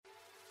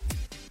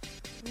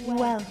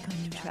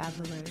Welcome,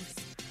 travelers.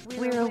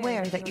 We're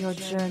aware that your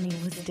journey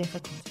was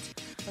difficult,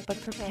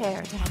 but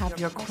prepare to have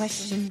your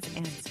questions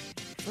answered,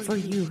 for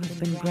you have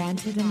been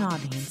granted an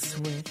audience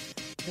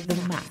with the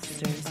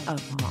Masters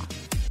of Modern.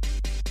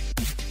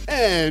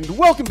 And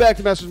welcome back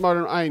to Masters of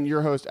Modern. I am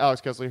your host,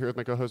 Alex Kessler, here with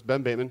my co-host,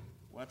 Ben Bateman.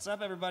 What's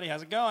up, everybody?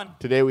 How's it going?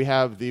 Today we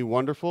have the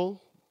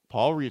wonderful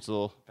Paul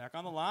Rietzl. Back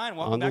on the line.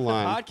 Welcome back to the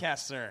podcast,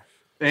 sir.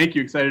 Thank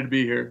you. Excited to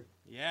be here.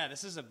 Yeah,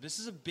 this is a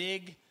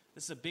big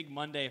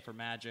Monday for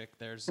Magic.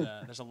 There's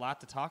a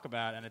lot to talk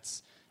about, and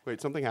Wait,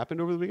 something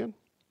happened over the weekend?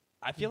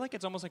 I feel like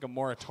it's almost like a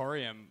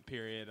moratorium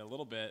period a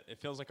little bit. It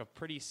feels like a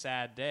pretty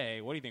sad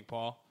day. What do you think,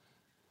 Paul?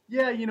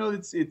 Yeah,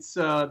 it's there's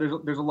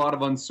a lot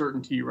of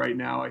uncertainty right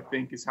now, I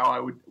think, is how I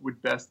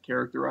would best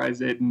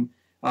characterize it, and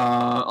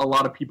a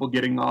lot of people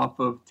getting off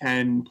of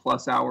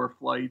 10+ hour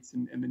flights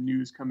and the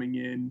news coming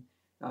in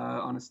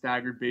on a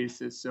staggered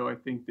basis. So I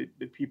think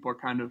that people are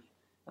kind of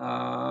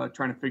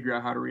trying to figure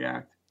out how to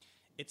react.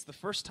 It's the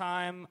first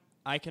time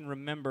I can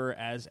remember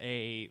as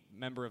a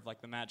member of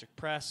like the Magic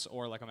press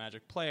or like a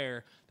Magic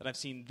player that I've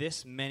seen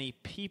this many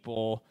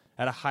people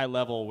at a high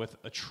level with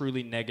a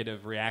truly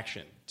negative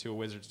reaction to a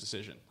Wizards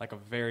decision, like a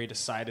very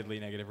decidedly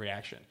negative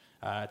reaction.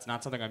 It's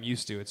not something I'm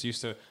used to.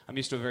 I'm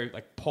used to a very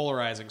like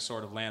polarizing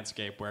sort of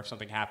landscape where if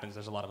something happens,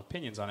 there's a lot of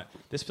opinions on it.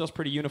 This feels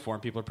pretty uniform.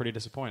 People are pretty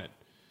disappointed.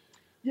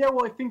 Yeah,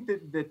 well, I think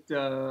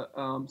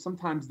that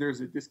sometimes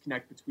there's a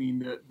disconnect between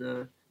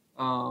the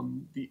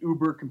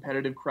uber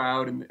competitive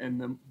crowd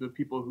and the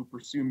people who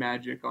pursue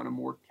Magic on a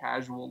more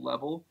casual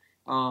level.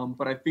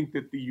 But I think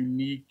that the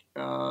unique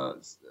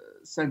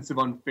sense of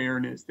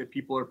unfairness that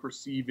people are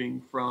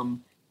perceiving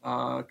from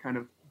kind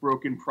of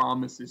broken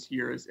promises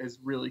here has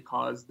really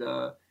caused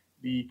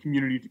the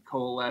community to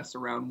coalesce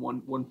around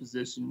one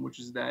position, which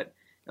is that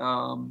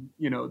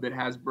that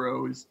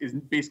Hasbro is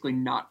basically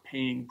not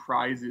paying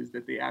prizes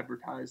that they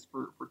advertise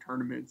for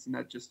tournaments, and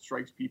that just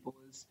strikes people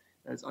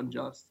as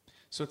unjust.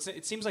 So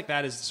it seems like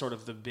that is sort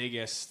of the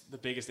biggest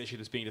issue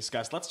that's being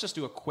discussed. Let's just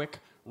do a quick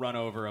run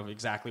over of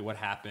exactly what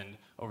happened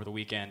over the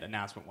weekend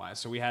announcement-wise.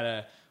 So we had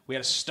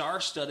a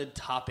star-studded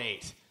top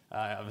 8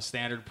 of a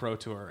standard Pro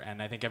Tour,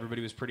 and I think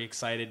everybody was pretty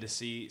excited to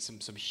see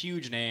some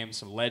huge names,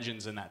 some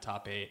legends in that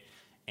top 8.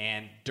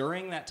 And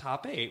during that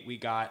top 8, we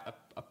got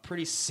a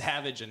pretty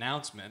savage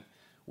announcement,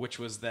 which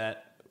was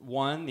that,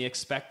 one, the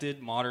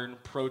expected Modern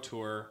Pro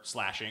Tour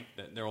slashing,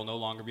 that there will no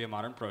longer be a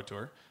Modern Pro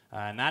Tour.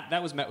 And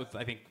that was met with,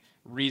 I think,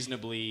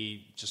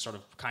 reasonably just sort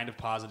of kind of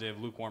positive,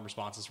 lukewarm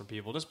responses from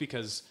people, just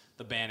because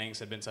the bannings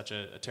had been such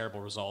a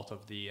terrible result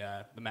of the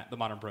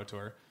Modern Pro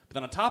Tour. But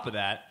then on top of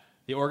that,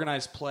 the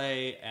organized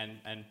play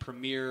and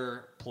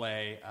premier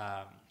play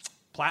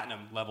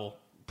platinum level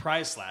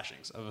prize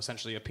slashings of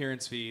essentially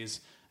appearance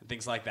fees and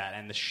things like that,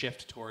 and the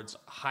shift towards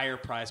higher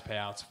prize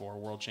payouts for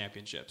world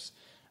championships.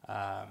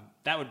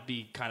 That would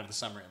be kind of the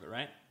summary of it,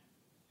 right?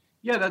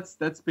 Yeah,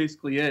 that's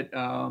basically it.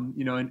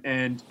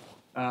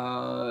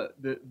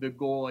 The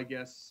goal, I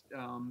guess,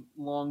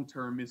 long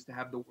term is to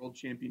have the World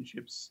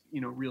Championships,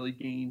 really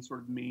gain sort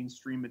of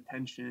mainstream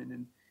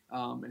attention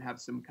and have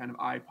some kind of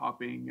eye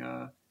popping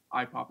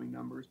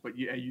numbers. But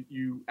yeah,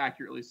 you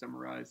accurately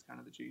summarized kind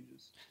of the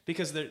changes.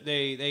 Because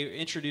they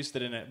introduced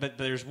it but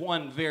there's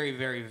one very,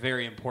 very,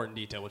 very important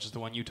detail, which is the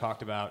one you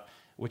talked about,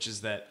 which is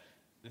that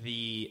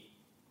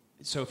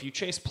so if you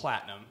chase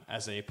platinum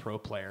as a pro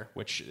player,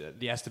 which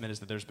the estimate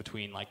is that there's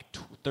between like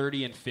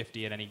 30 and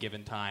 50 at any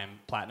given time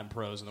platinum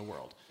pros in the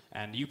world.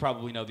 And you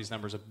probably know these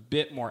numbers a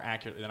bit more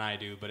accurately than I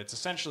do, but it's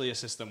essentially a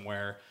system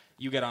where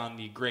you get on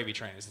the gravy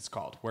train, as it's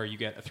called, where you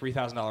get a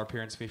 $3,000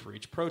 appearance fee for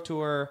each pro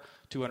tour,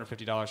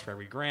 $250 for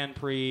every Grand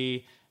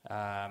Prix.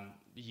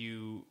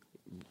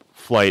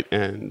 Flight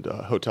and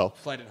hotel.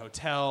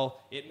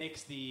 It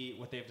makes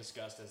what they've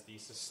discussed as the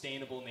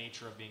sustainable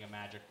nature of being a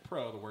Magic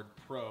Pro, the word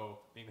pro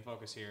being the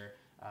focus here,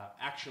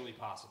 actually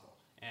possible.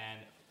 And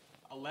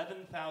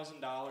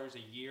 $11,000 a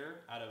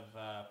year out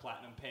of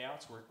platinum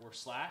payouts were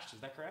slashed.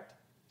 Is that correct?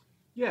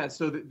 Yeah,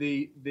 so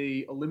they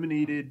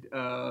eliminated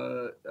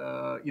about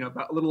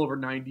a little over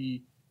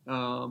 90%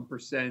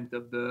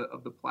 of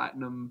the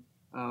platinum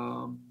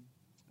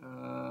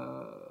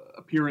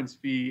appearance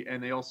fee,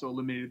 and they also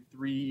eliminated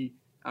 3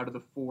 out of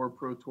the 4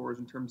 Pro Tours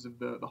in terms of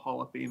the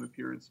Hall of Fame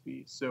appearance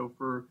fee. So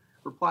for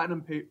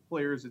platinum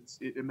players,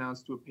 it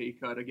amounts to a pay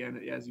cut,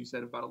 again, as you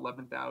said, about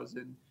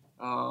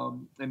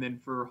 $11,000, and then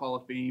for Hall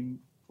of Fame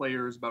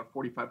players, about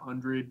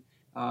 $4,500.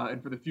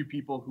 And for the few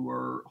people who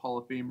are Hall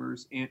of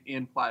Famers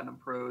and Platinum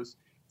Pros,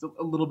 it's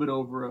a little bit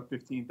over a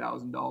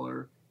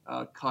 $15,000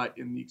 cut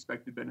in the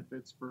expected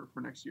benefits for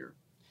next year.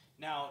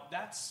 Now,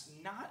 that's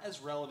not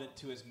as relevant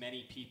to as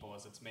many people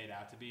as it's made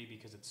out to be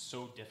because it's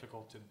so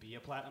difficult to be a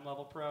Platinum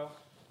level pro.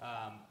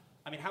 How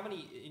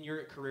many, in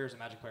your career as a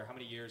Magic player, how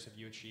many years have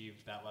you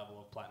achieved that level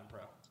of Platinum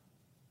Pro?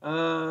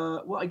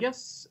 Well, I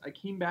guess I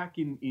came back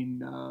in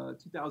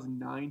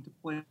 2009 to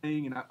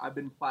playing, and I've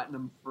been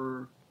Platinum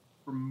for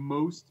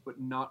most, but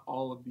not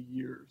all of the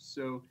years.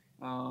 So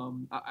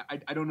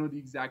I don't know the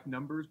exact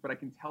numbers, but I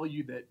can tell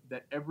you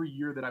that every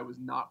year that I was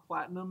not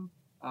Platinum,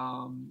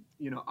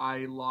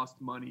 I lost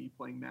money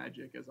playing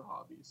Magic as a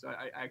hobby. So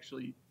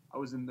I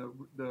was in the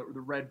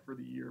red for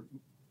the year,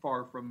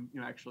 far from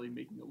actually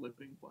making a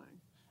living playing.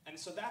 And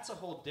so that's a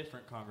whole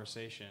different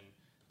conversation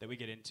that we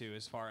get into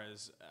as far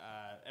as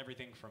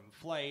everything from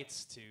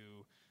flights to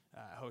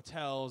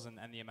hotels and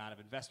the amount of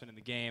investment in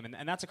the game.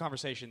 And that's a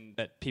conversation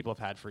that people have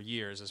had for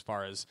years as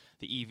far as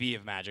the EV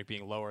of Magic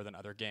being lower than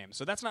other games.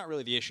 So that's not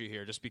really the issue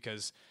here, just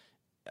because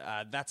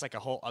that's like a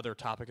whole other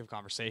topic of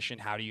conversation.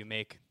 How do you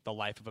make the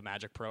life of a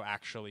Magic Pro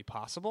actually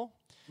possible?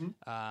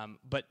 Mm-hmm.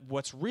 But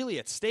what's really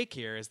at stake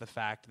here is the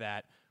fact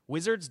that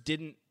Wizards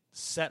didn't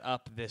set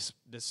up this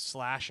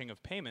slashing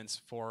of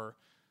payments for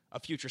a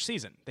future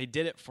season. They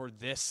did it for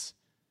this,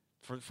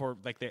 for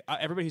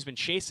everybody who's been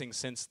chasing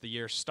since the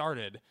year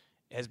started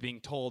is being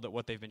told that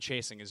what they've been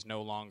chasing is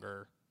no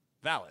longer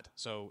valid.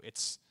 So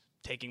it's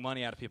taking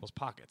money out of people's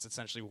pockets,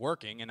 essentially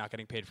working and not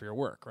getting paid for your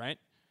work, right?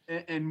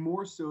 And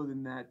more so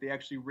than that, they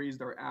actually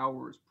raised our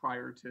hours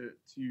prior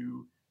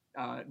to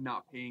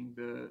not paying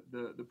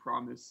the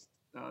promised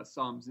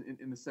sums,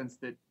 in the sense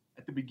that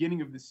at the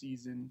beginning of the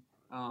season,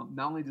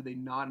 not only did they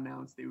not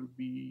announce they would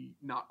be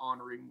not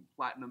honoring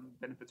platinum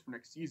benefits for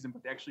next season,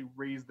 but they actually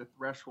raised the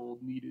threshold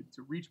needed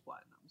to reach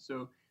platinum.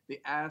 So they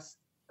asked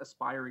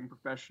aspiring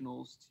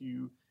professionals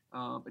to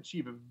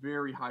achieve a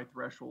very high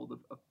threshold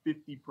of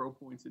 50 pro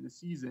points in a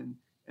season,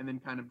 and then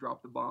kind of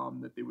drop the bomb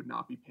that they would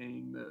not be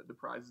paying the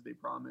prizes they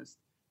promised,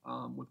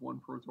 with one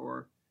Pro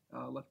Tour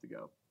left to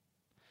go.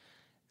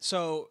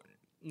 So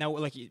now,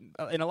 like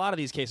in a lot of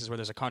these cases where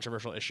there's a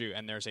controversial issue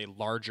and there's a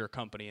larger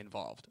company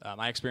involved,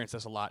 I experience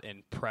this a lot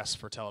in press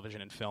for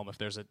television and film. If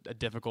there's a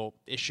difficult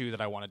issue that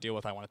I want to deal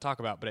with, I want to talk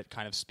about, but it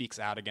kind of speaks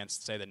out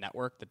against, say, the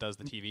network that does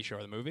the TV show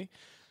or the movie,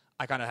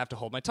 I kind of have to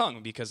hold my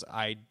tongue because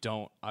I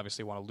don't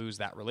obviously want to lose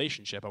that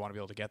relationship. I want to be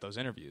able to get those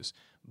interviews.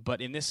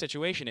 But in this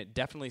situation, it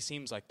definitely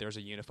seems like there's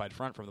a unified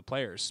front from the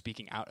players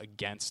speaking out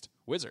against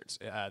Wizards,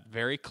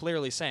 very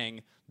clearly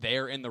saying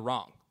they're in the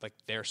wrong, like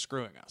they're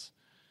screwing us.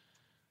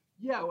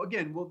 Yeah,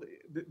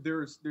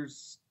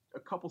 there's a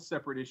couple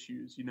separate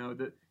issues.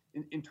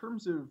 In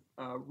terms of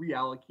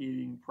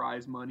reallocating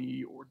prize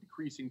money or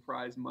decreasing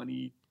prize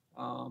money,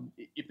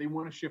 if they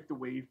want to shift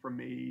away from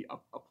a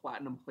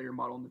platinum player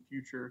model in the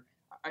future,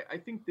 I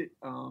think that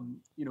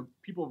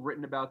people have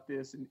written about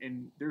this,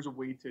 and there's a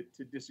way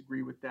to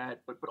disagree with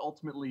that. But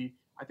ultimately,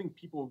 I think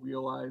people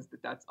realize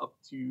that that's up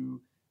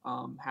to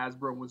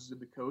Hasbro and Wizards of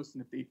the Coast,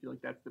 and if they feel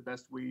like that's the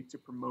best way to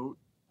promote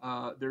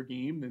their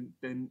game,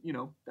 then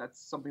that's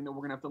something that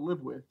we're gonna have to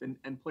live with,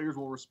 and players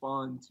will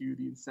respond to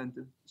the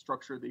incentive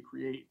structure they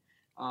create.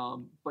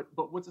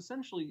 But what's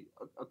essentially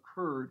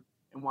occurred,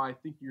 and why I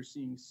think you're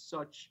seeing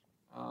such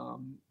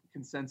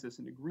consensus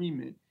and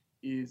agreement,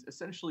 is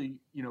essentially,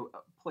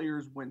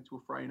 players went to a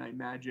Friday Night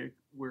Magic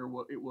where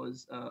it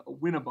was a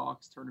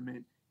win-a-box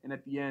tournament, and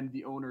at the end,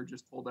 the owner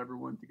just told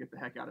everyone to get the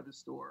heck out of his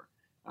store.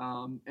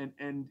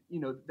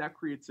 That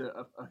creates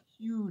a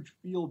huge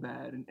feel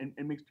bad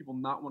and makes people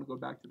not want to go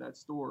back to that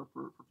store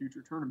for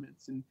future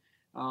tournaments. And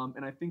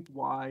I think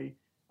why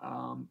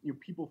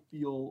people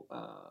feel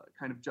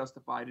kind of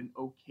justified and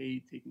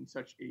okay taking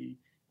such a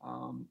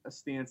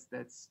stance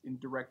that's in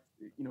direct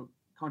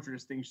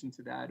contradistinction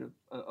to that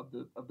of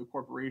the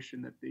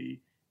corporation that they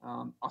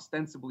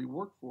ostensibly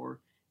work for,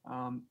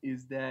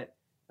 is that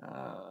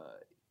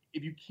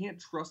if you can't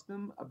trust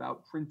them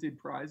about printed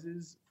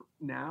prizes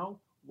now,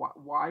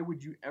 why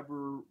would you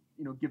ever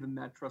give them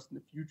that trust in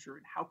the future?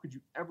 And how could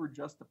you ever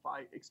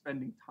justify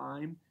expending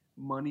time,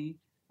 money,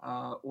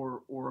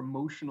 or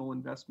emotional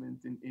investment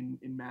in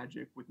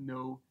Magic with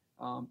no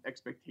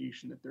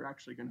expectation that they're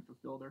actually going to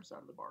fulfill their side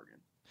of the bargain?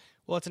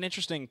 Well, it's an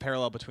interesting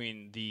parallel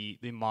between the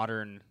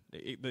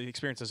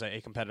experience as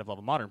a competitive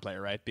level modern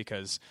player, right?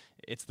 Because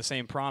it's the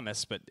same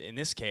promise, but in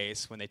this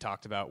case, when they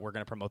talked about we're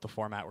going to promote the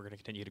format, we're going to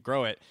continue to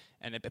grow it,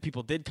 and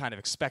people did kind of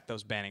expect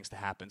those bannings to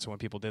happen. So when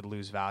people did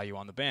lose value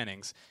on the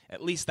bannings,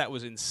 at least that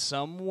was in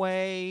some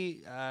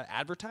way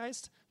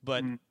advertised,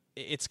 but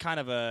it's kind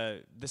of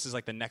this is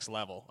like the next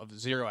level of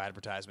zero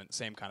advertisement,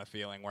 same kind of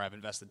feeling where I've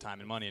invested time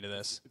and money into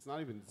this. It's not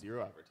even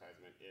zero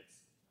advertisement. It's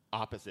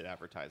opposite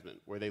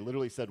advertisement, where they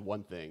literally said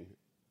one thing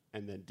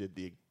and then did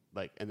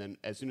and then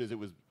as soon as it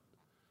was,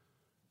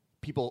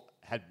 people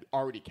had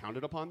already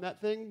counted upon that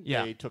thing,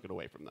 they took it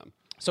away from them.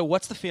 So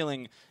what's the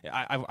feeling?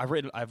 I've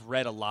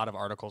read a lot of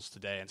articles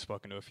today and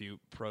spoken to a few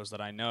pros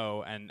that I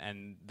know,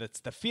 and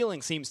the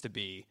feeling seems to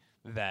be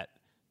that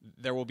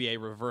there will be a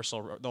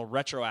reversal. They'll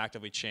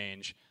retroactively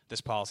change this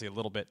policy a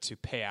little bit to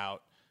pay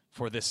out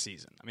for this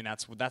season. I mean,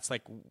 that's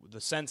like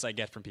the sense I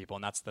get from people,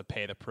 and that's the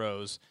pay the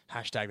pros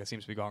hashtag that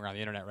seems to be going around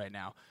the internet right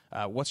now.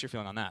 What's your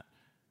feeling on that?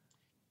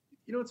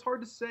 It's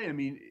hard to say. I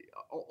mean,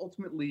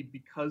 ultimately,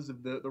 because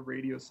of the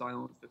radio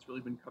silence that's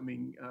really been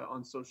coming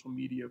on social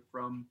media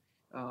from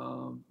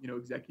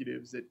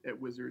executives at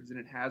Wizards and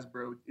at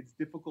Hasbro, it's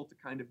difficult to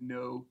kind of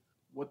know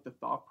what the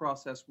thought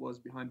process was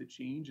behind the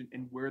change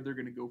and where they're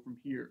going to go from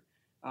here.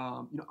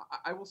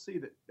 I will say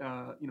that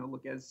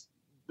look, as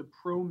the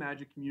pro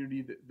Magic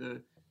community,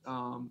 the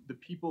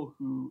people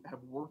who have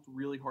worked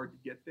really hard to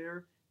get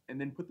there,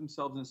 and then put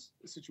themselves in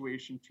a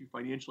situation to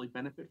financially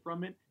benefit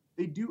from it,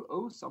 they do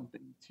owe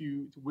something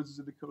to Wizards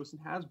of the Coast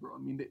and Hasbro. I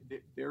mean,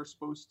 they're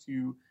supposed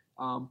to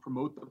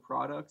promote the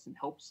products and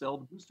help sell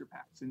the booster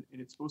packs, and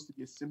it's supposed to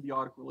be a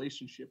symbiotic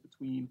relationship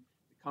between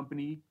the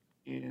company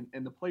and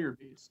the player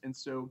base. And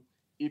so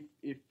if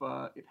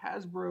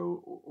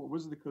Hasbro or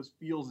Wizards of the Coast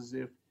feels as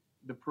if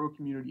the pro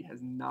community has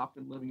not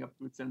been living up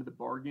to its end of the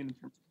bargain in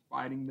terms of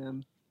providing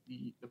them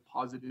the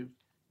positive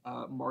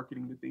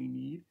marketing that they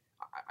need,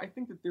 I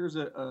think that there's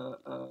a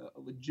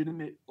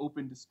legitimate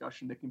open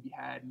discussion that can be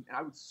had, and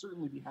I would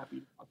certainly be happy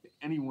to talk to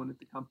anyone at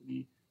the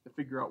company to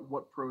figure out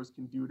what pros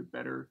can do to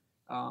better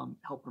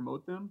help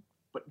promote them.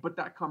 But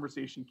that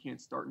conversation can't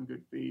start in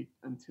good faith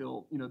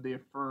until they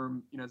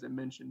affirm, as I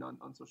mentioned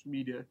on social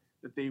media,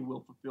 that they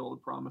will fulfill the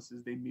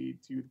promises they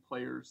made to the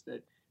players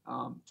that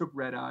took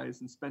red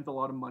eyes and spent a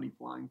lot of money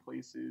flying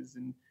places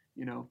and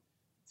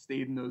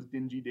stayed in those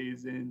dingy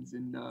days inns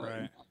and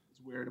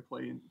where to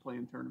play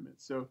in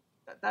tournaments. So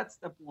that's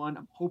step one.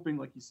 I'm hoping,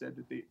 like you said,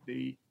 that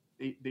they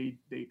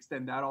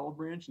extend that olive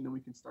branch, and then we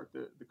can start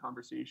the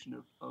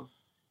conversation of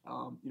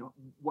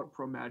what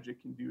Pro Magic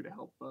can do to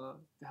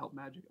help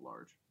Magic at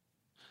large.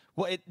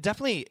 Well, it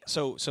definitely.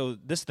 So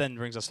this then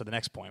brings us to the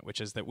next point, which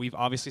is that we've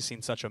obviously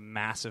seen such a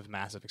massive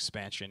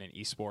expansion in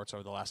esports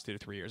over the last 2 to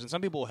 3 years. And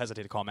some people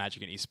hesitate to call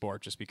Magic an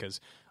esport just because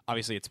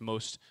obviously its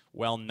most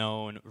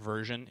well-known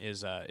version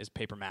is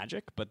Paper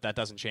Magic, but that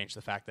doesn't change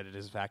the fact that it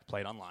is in fact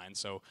played online.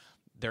 So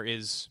there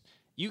is.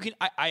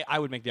 I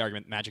would make the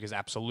argument Magic is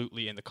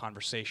absolutely in the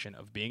conversation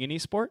of being an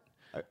esport.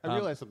 I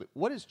realize something.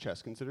 What is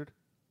chess considered?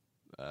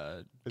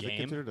 Is Game? it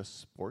considered a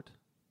sport?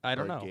 I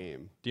don't or a know.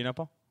 Game? Do you know,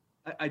 Paul?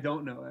 I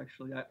don't know,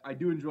 actually. I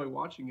do enjoy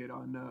watching it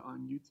on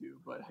YouTube,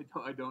 but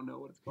I don't know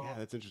what it's called. Yeah,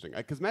 that's interesting.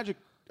 Because Magic,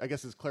 I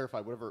guess, is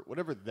clarified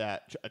whatever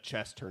that a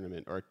chess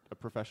tournament or a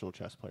professional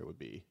chess player would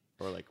be,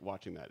 or like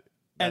watching that.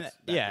 That's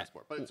a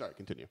sport. But sorry,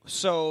 continue.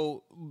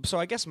 So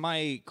I guess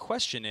my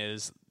question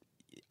is,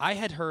 I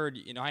had heard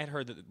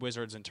that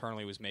Wizards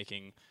internally was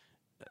making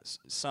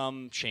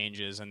some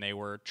changes, and they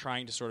were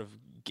trying to sort of.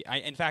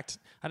 In fact,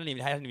 I hadn't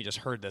even just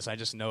heard this. I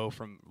just know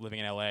from living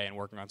in LA and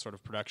working on sort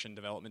of production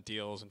development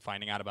deals and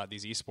finding out about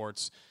these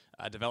esports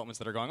developments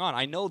that are going on.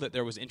 I know that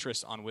there was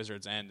interest on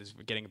Wizards' end is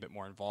getting a bit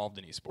more involved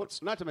in esports. Well,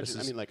 not to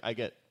mention, I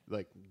get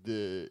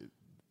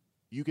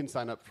you can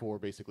sign up for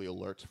basically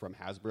alerts from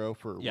Hasbro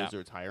for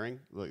Wizards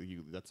hiring.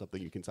 That's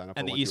something you can sign up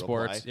and for. And the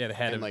esports, the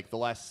head of the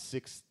last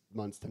 6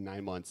 months to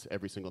 9 months,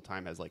 every single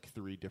time has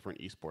 3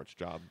 different esports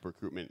job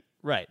recruitment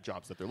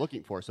jobs that they're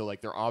looking for. So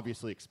they're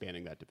obviously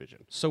expanding that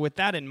division. So with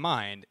that in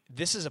mind,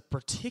 this is a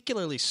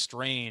particularly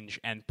strange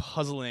and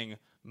puzzling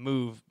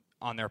move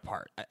on their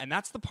part. And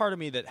that's the part of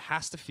me that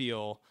has to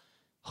feel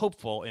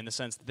hopeful in the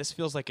sense that this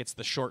feels like it's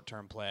the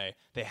short-term play.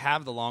 They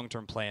have the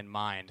long-term play in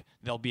mind.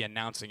 They'll be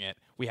announcing it.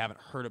 We haven't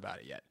heard about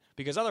it yet.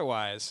 Because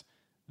otherwise,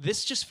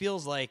 this just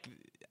feels like,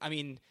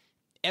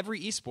 every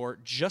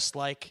esport, just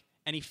like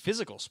any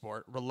physical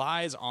sport,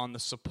 relies on the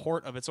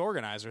support of its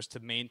organizers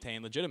to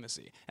maintain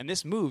legitimacy. And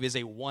this move is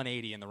a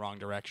 180 in the wrong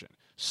direction,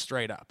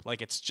 straight up.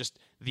 It's just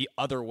the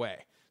other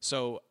way.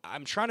 So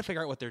I'm trying to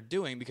figure out what they're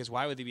doing, because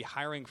why would they be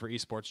hiring for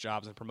esports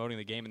jobs and promoting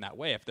the game in that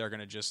way if they're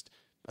going to just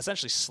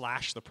essentially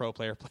slash the pro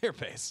player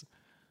base?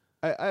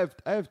 I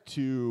have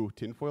 2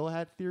 tinfoil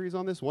hat theories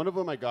on this. One of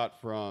them I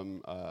got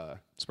from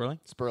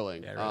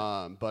Sperling. Yeah,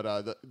 right.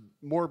 But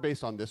more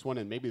based on this one,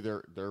 and maybe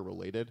they're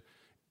related.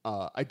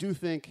 I do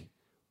think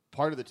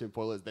part of the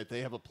tinfoil is that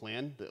they have a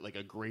plan, that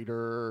a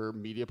greater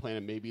media plan,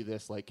 and maybe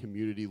this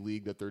community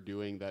league that they're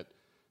doing that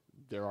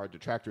there are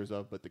detractors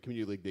of, but the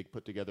community league they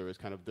put together is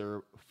kind of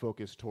their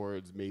focus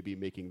towards maybe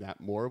making that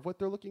more of what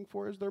they're looking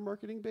for as their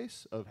marketing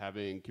base, of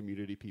having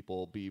community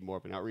people be more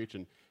of an outreach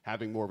and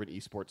having more of an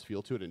esports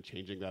feel to it and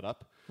changing that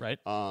up. Right.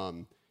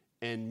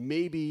 And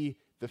maybe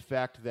the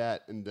fact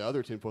that, and the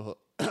other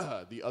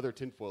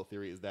tinfoil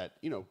theory is that,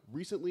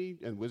 recently,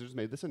 and Wizards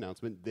made this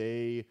announcement,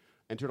 they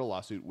entered a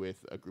lawsuit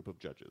with a group of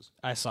judges.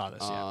 I saw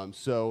this, yeah.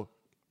 So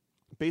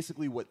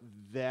basically what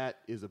that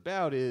is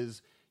about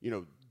is,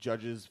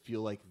 judges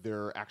feel like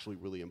they're actually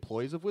really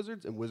employees of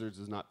Wizards, and Wizards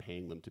is not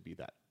paying them to be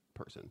that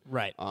person.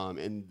 Right.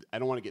 And I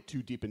don't want to get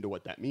too deep into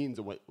what that means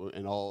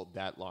and all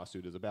that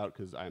lawsuit is about,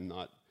 because I'm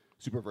not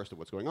super versed in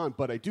what's going on.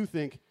 But I do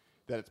think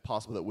that it's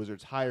possible that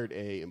Wizards hired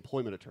a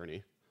employment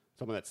attorney,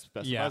 someone that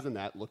specifies in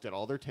that, looked at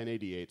all their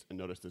 1088s and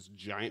noticed this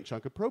giant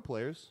chunk of pro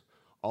players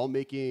all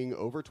making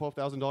over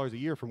 $12,000 a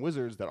year from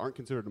Wizards that aren't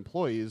considered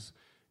employees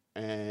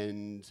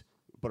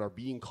but are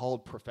being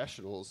called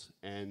professionals,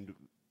 and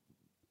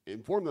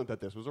informed them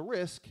that this was a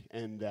risk,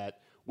 and that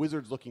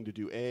Wizards looking to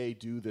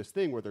do this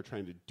thing where they're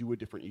trying to do a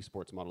different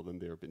esports model than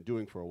they've been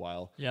doing for a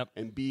while,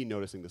 and B,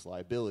 noticing this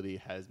liability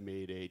has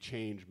made a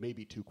change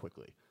maybe too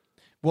quickly.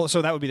 Well,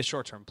 so that would be the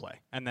short-term play,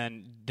 and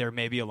then there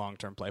may be a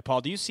long-term play.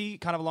 Paul, do you see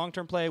kind of a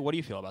long-term play? What do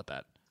you feel about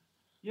that?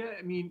 Yeah,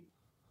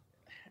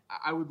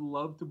 I would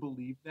love to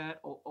believe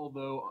that,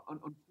 although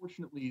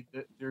unfortunately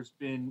there's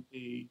been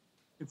a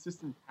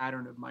consistent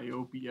pattern of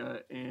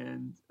myopia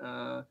and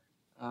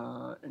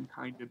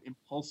kind of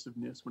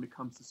impulsiveness when it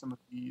comes to some of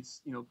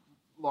these,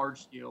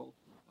 large scale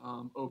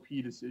OP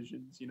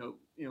decisions.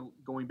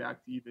 Going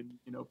back to even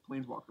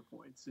planeswalker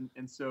points,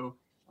 and so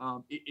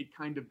it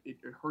kind of it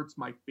hurts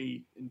my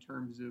faith in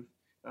terms of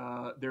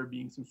there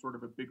being some sort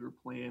of a bigger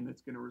plan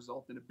that's going to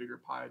result in a bigger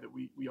pie that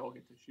we all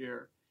get to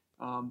share.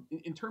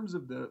 In terms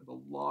of the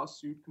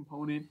lawsuit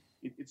component,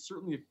 it's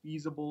certainly a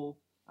feasible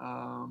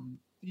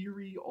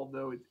theory,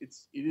 although it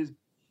is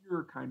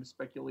pure kind of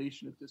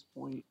speculation at this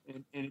point,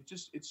 and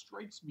it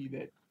strikes me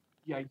that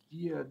the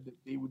idea that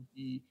they would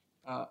be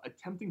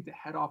attempting to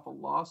head off a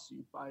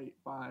lawsuit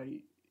by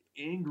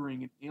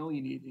angering and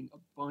alienating a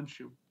bunch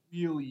of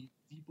really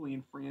deeply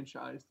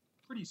enfranchised,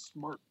 pretty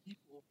smart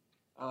people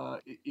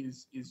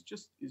is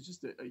just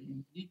a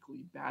uniquely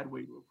bad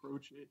way to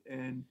approach it.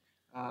 And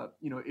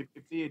if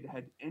they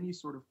had any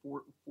sort of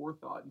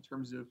forethought in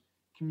terms of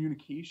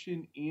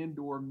communication and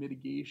or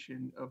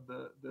mitigation of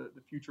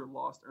the future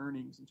lost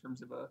earnings in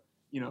terms of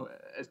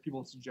as people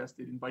have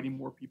suggested, inviting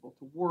more people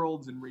to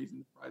Worlds and raising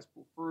the prize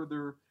pool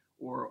further,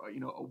 or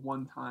a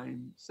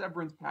one-time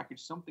severance package,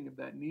 something of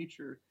that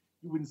nature,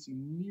 you wouldn't see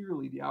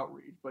nearly the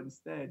outrage. But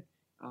instead,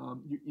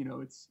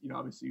 it's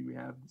obviously we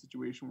have the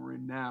situation we're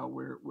in now,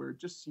 where it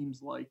just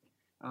seems like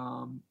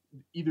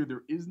either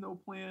there is no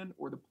plan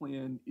or the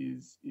plan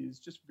is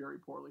just very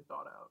poorly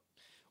thought out.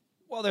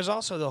 Well, there's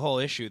also the whole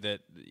issue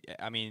that,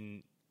 I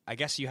mean, I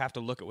guess you have to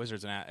look at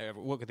Wizards and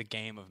look at the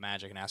game of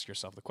Magic and ask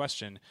yourself the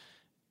question: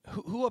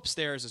 who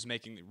upstairs is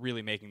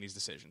really making these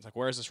decisions? Like,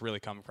 where is this really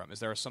coming from? Is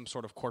there some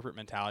sort of corporate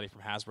mentality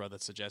from Hasbro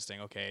that's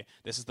suggesting, okay,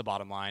 this is the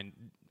bottom line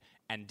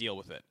and deal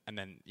with it? And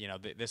then,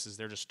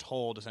 they're just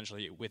told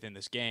essentially within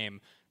this game,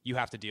 you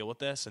have to deal with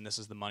this, and this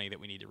is the money that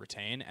we need to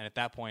retain. And at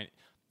that point,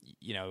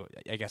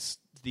 I guess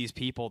these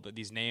people,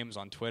 these names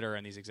on Twitter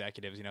and these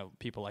executives,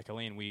 people like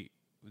Aline,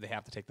 they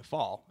have to take the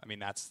fall. I mean,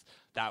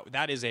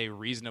 that is a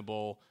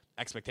reasonable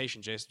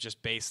expectation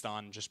just based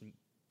on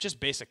just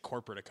basic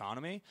corporate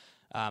economy.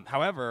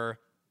 However,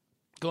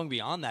 going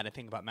beyond that, I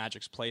think about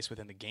Magic's place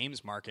within the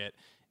games market.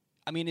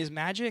 I mean, is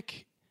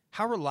Magic,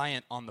 how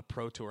reliant on the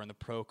Pro Tour and the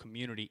pro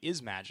community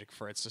is Magic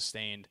for its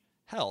sustained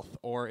health?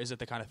 Or is it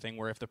the kind of thing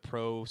where if the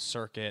pro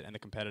circuit and the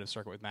competitive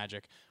circuit with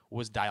Magic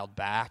was dialed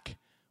back,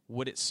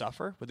 would it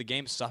suffer? Would the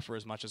game suffer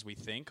as much as we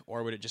think,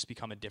 or would it just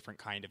become a different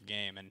kind of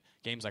game? And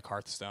games like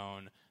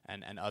Hearthstone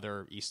and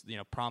other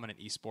prominent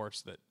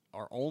esports that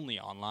are only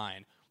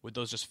online, would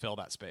those just fill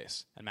that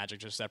space? And Magic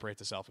just separates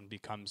itself and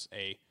becomes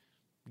a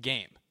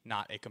game,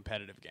 not a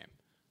competitive game.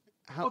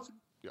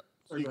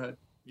 Sorry, go ahead.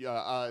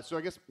 Yeah, so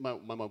I guess my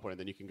one point, and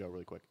then you can go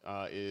really quick,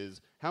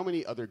 is how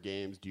many other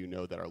games do you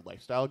know that are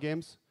lifestyle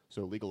games?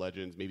 So League of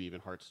Legends, maybe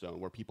even Hearthstone,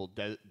 where people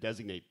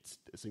designate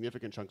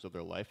significant chunks of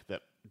their life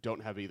that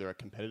don't have either a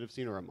competitive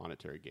scene or a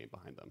monetary game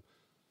behind them.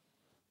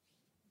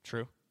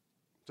 True.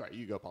 Sorry,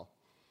 you go, Paul.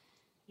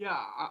 Yeah,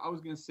 I was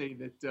going to say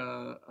that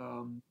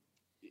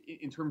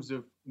in terms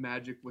of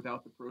Magic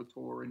without the Pro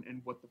Tour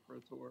and what the Pro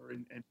Tour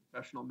and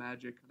professional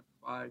Magic kind of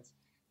provides,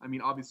 I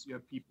mean, obviously you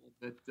have people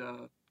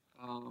that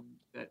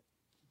that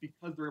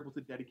because they're able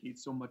to dedicate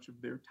so much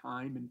of their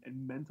time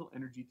and mental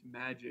energy to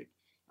Magic,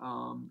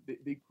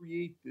 they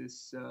create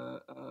this.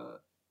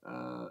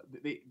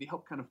 They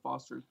help kind of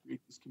foster and create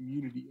this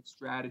community of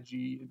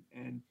strategy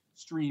and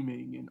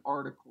streaming and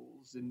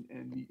articles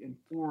and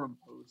forum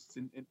posts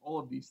and all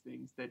of these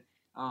things that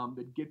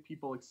get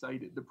people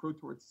excited. The Pro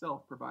Tour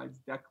itself provides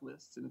deck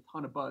lists and a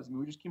ton of buzz. I mean,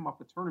 we just came off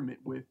a tournament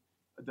with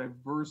a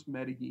diverse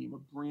metagame, a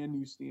brand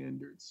new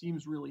standard,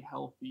 seems really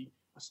healthy,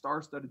 a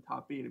star-studded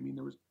top 8. I mean,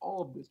 there was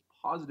all of this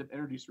positive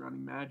energy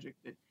surrounding Magic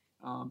that,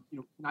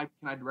 can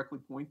I directly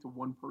point to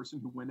one person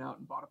who went out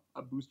and bought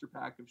a booster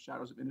pack of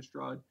Shadows of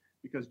Innistrad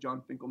because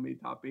John Finkel made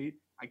top 8?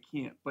 I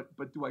can't. But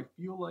do I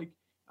feel like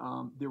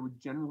there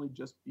would generally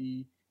just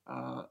be,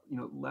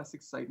 less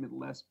excitement,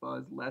 less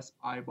buzz, less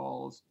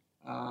eyeballs,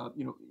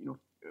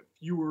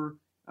 fewer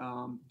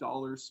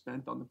dollars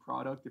spent on the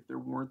product if there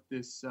weren't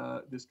this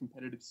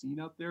competitive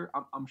scene out there?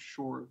 I'm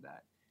sure of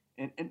that.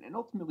 And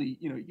ultimately,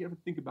 you have to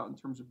think about in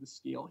terms of the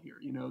scale here.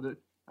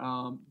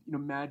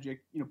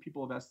 Magic,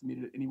 people have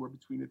estimated it anywhere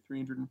between a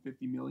 $350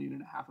 million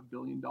and $500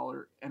 million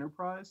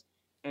enterprise.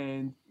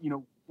 And,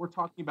 we're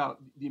talking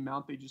about the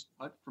amount they just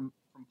cut from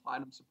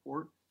platinum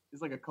support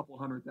is like a couple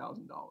 $100,000.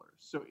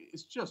 So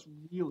it's just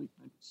really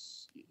kind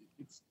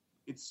of,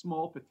 it's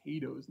small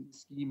potatoes in the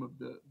scheme of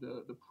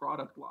the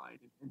product line.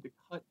 And to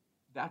cut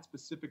that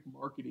specific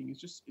marketing is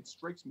just, it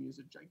strikes me as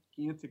a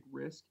gigantic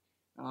risk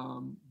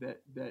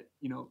that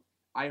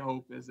I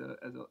hope as a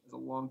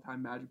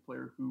longtime Magic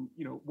player who,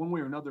 one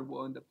way or another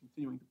will end up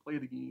continuing to play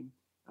the game,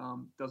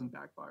 doesn't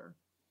backfire.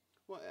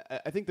 Well,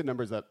 I think the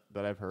numbers that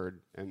I've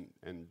heard, and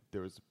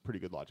there was pretty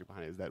good logic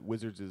behind it, is that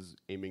Wizards is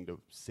aiming to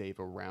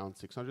save around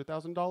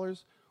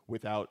 $600,000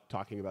 without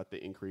talking about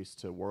the increase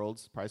to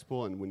Worlds prize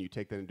pool. And when you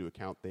take that into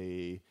account,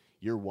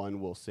 year one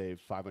will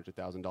save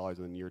 $500,000, and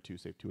then year two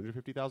save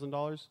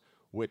 $250,000,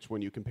 which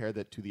when you compare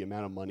that to the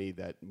amount of money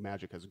that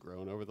Magic has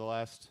grown over the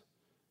last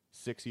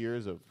 6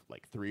 years of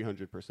like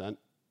 300%.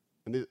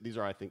 And these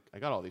are, I think, I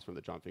got all these from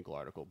the John Finkel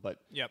article, but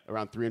yep,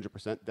 around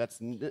 300%. That's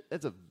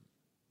a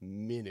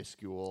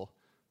minuscule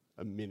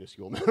a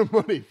minuscule amount of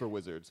money for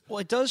Wizards. Well,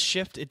 it does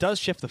shift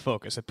the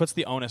focus. It puts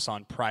the onus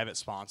on private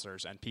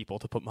sponsors and people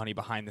to put money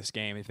behind this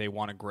game if they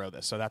want to grow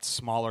this. So that's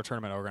smaller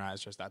tournament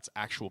organizers. That's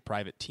actual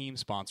private team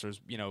sponsors.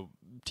 You know,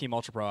 Team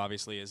Ultra Pro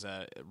obviously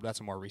that's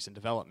a more recent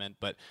development,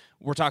 but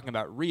we're talking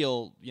about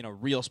real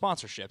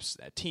sponsorships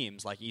at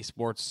teams like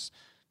esports.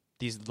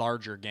 These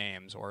larger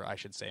games, or I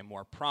should say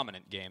more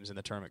prominent games in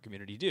the tournament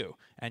community do.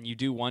 And you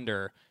do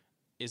wonder,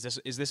 is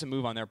this a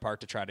move on their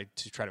part to try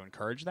to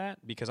encourage that?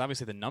 Because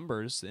obviously the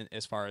numbers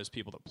as far as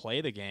people that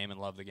play the game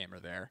and love the game are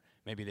there.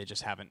 Maybe they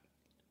just haven't.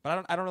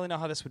 But I don't really know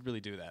how this would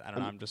really do that. I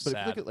don't know. I'm just sad. But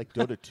if you look at like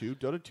Dota 2,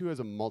 Dota 2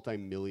 has a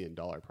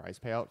multi-million-dollar prize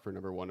payout for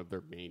number one of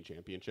their main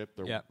championship,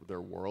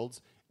 their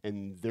Worlds,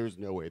 and there's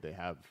no way they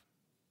have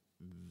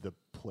the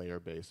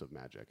player base of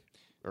Magic.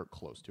 Or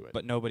close to it.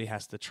 But nobody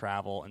has to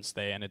travel and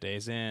stay in a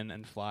Days Inn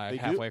and fly They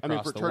halfway do.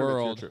 across for the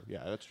tournaments, world. true.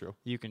 Yeah, that's true.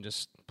 You can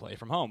just play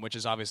from home, which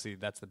is obviously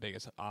that's the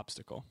biggest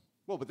obstacle.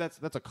 Well, but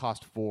that's a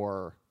cost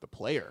for the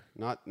player,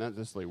 not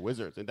necessarily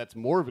Wizards, and that's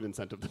more of an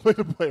incentive to pay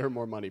the player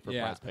more money for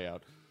prize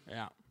payout.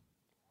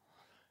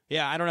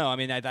 Yeah, I don't know. I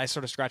mean, I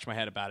sort of scratch my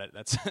head about it.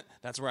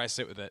 That's where I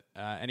sit with it.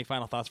 Any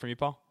final thoughts from you,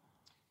 Paul?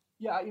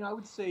 Yeah, I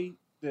would say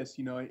this.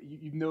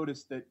 You've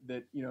noticed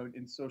that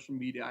in social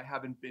media, I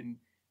haven't been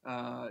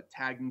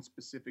tagging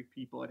specific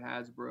people at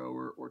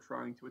Hasbro or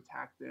trying to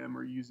attack them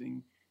or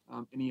using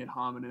any ad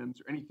hominems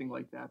or anything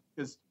like that,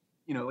 because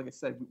like I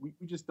said, we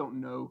just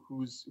don't know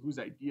whose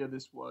idea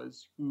this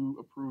was, who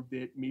approved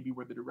it, maybe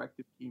where the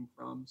directive came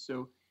from.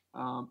 So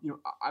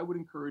I would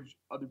encourage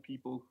other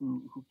people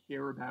who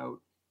care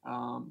about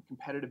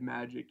competitive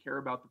Magic, care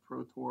about the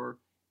Pro Tour,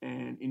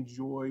 and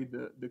enjoy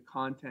the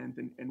content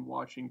and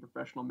watching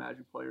professional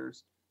Magic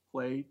players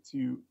play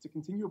to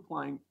continue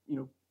applying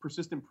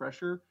persistent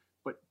pressure.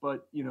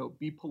 But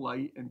be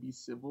polite and be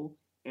civil,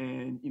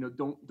 and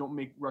don't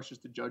make rushes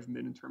to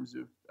judgment in terms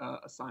of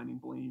assigning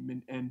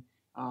blame. And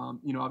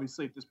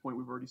obviously at this point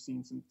we've already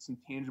seen some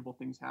tangible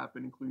things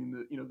happen, including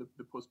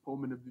the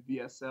postponement of the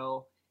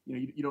VSL.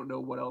 You don't know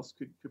what else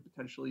could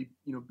potentially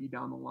be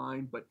down the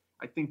line. But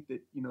I think that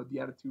the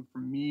attitude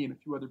from me and a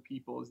few other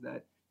people is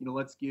that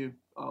let's give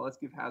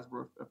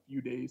Hasbro a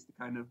few days to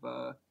kind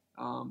of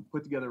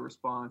put together a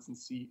response and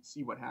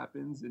see what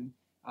happens, and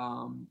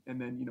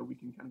then we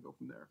can kind of go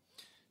from there.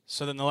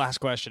 So then the last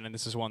question, and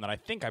this is one that I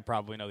think I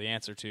probably know the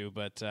answer to,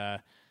 but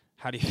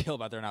how do you feel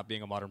about there not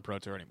being a Modern Pro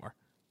Tour anymore?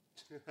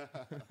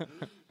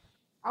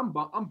 I'm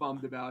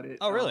bummed about it.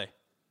 Oh, really?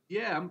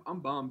 Yeah, I'm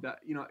bummed.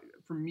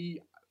 For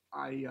me,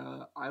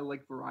 I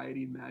like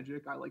variety in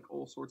Magic. I like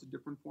all sorts of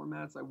different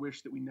formats. I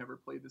wish that we never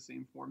played the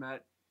same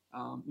format,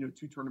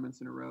 2 tournaments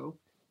in a row.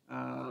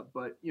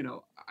 But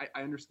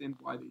I understand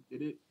why they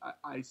did it.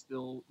 I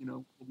still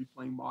will be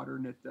playing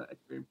Modern at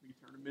Grand Prix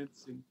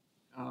tournaments, and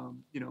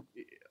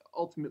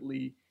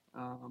ultimately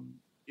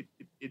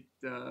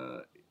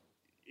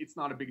it's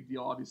not a big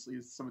deal, obviously,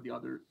 as some of the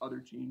other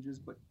changes.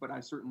 But I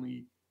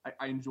certainly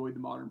I enjoyed the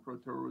Modern Pro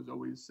Tour. It was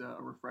always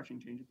a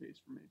refreshing change of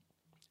pace for me.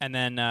 And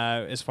then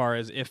as far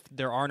as if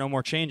there are no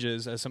more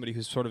changes, as somebody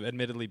who's sort of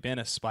admittedly been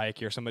a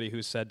Spike, you're somebody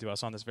who's said to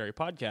us on this very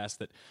podcast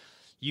that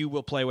you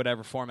will play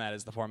whatever format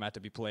is the format to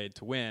be played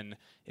to win.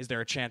 Is there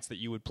a chance that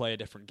you would play a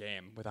different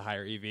game with a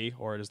higher EV,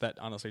 or is that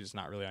honestly just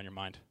not really on your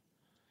mind?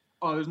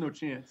 Oh, there's no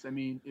chance. I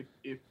mean,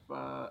 if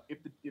the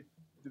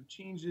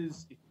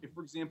changes, if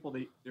for example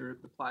the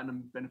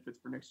platinum benefits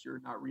for next year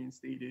are not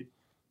reinstated,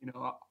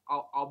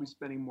 I'll be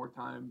spending more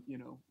time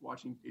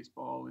watching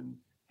baseball and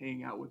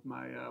hanging out with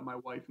my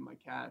wife and my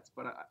cats.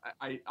 But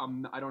I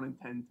don't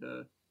intend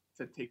to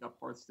take up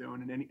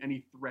Hearthstone, and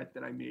any threat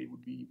that I made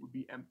would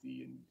be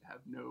empty and have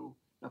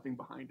nothing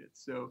behind it.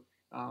 So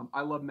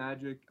I love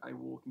Magic. I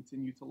will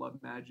continue to love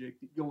Magic.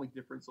 The only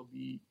difference will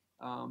be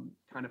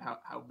kind of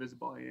how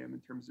visible I am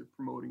in terms of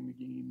promoting the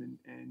game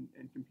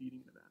and competing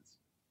in events.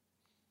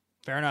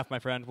 Fair enough, my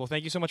friend. Well,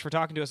 thank you so much for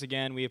talking to us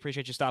again. We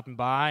appreciate you stopping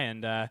by,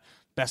 and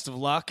best of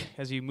luck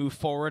as you move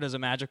forward as a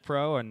Magic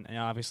Pro. And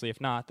obviously,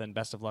 if not, then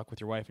best of luck with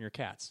your wife and your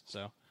cats.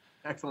 So,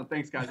 excellent.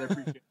 Thanks, guys. I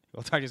appreciate it.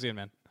 We'll talk to you soon,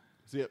 man.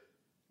 See ya.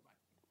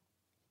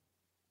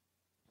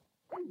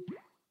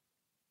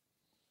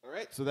 All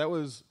right, so that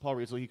was Paul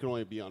Rietzl. He can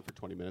only be on for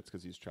 20 minutes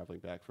because he's traveling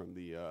back from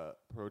the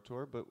Pro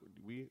Tour, but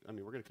we're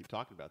going to keep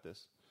talking about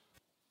this.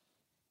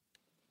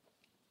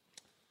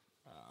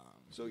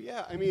 So,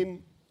 yeah, I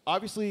mean,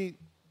 obviously,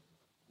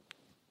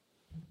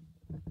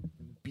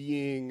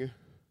 being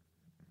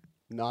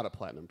not a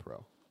Platinum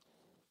Pro,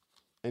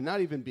 and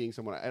not even being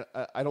someone,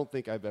 I don't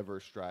think I've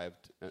ever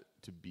strived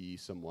to be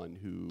someone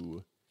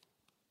who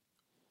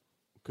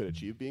could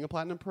achieve being a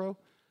Platinum Pro.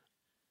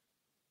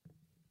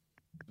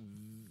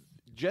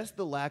 Just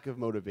the lack of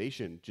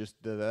motivation, just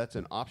that's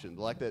an option.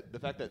 The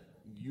fact that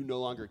you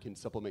no longer can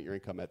supplement your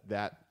income at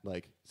that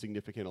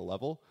significant a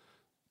level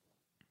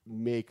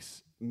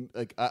makes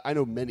I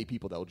know many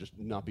people that will just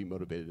not be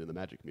motivated in the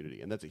Magic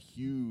community, and that's a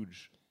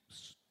huge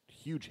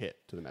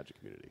hit to the Magic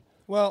community.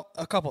 Well,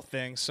 a couple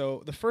things.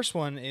 So the first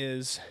one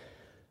is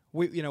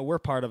we're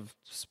part of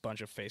a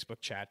bunch of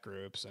Facebook chat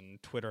groups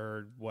and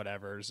Twitter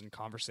whatevers and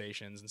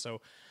conversations, and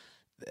so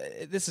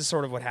this is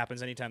sort of what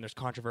happens anytime there's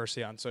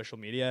controversy on social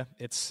media.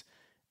 It's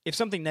if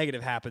something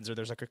negative happens or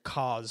there's like a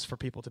cause for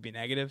people to be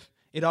negative,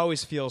 it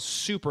always feels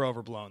super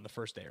overblown the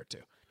first day or two,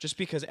 just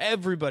because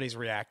everybody's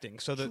reacting.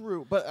 So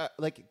True, but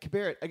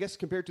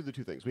compared to the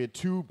two things, we had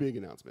two big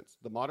announcements.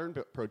 The Modern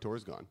Pro Tour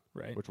is gone,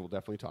 right, which we'll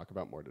definitely talk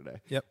about more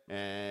today. Yep.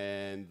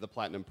 And the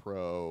Platinum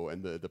Pro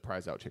and the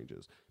prize out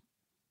changes.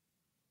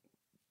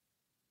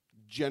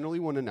 Generally,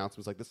 when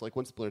announcements like this, like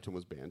when Splinterton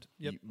was banned,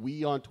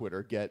 we on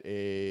Twitter get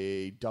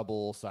a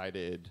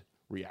double-sided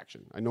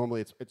reaction.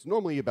 It's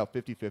normally about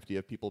 50-50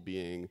 of people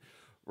being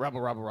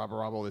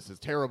rabble, this is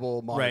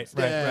terrible, Modern's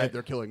dead,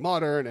 they're killing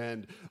Modern,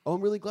 and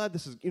I'm really glad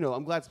this is,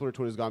 I'm glad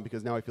Splinterton is gone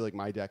because now I feel like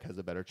my deck has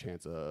a better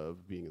chance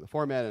of being in the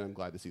format, and I'm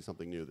glad to see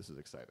something new. This is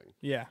exciting.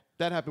 Yeah.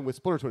 That happened with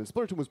Splinterton, and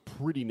Splinterton was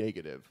pretty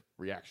negative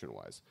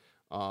reaction-wise.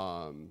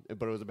 But it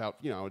was about,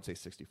 I would say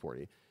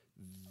 60-40.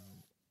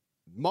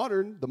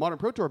 The Modern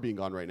Pro Tour being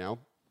gone right now,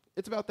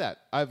 it's about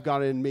that. I've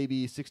gotten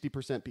maybe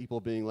 60% people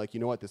being like, you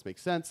know what, this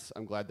makes sense.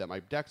 I'm glad that my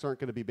decks aren't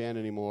going to be banned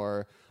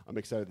anymore. I'm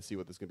excited to see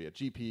what this is going to be at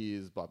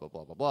GPs, blah, blah,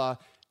 blah, blah, blah.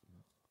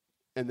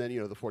 And then,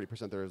 the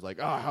 40% there is like,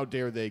 oh, how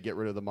dare they get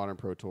rid of the Modern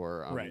Pro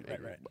Tour. Right.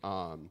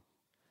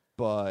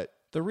 But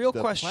the real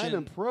question...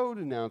 Platinum Pro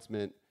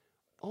announcement,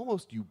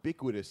 almost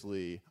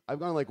ubiquitously, I've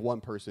gone like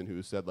one person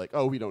who said like,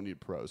 oh, we don't need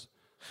pros.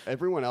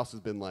 Everyone else has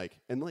been like,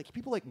 and like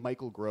people like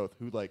Michael Groth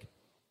who like,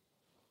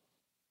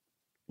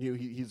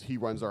 he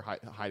runs our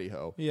Heidi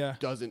Ho. Yeah.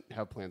 Doesn't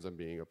have plans on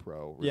being a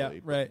pro, really.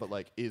 Yeah, right. But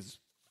like is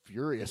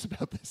furious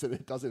about this, and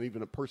it doesn't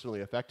even personally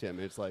affect him.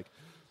 It's like,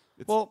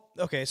 well,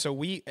 okay. So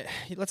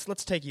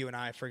let's take you and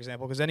I for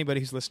example, because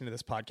anybody who's listening to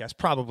this podcast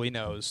probably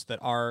knows that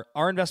our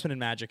investment in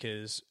Magic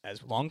is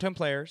as long-term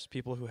players,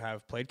 people who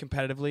have played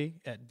competitively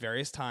at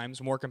various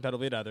times, more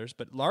competitively at others,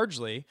 but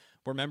largely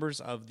we're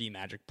members of the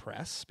Magic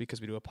Press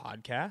because we do a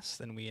podcast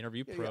and we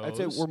interview pros. Yeah, I'd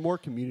say we're more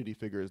community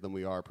figures than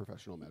we are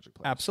professional Magic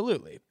players.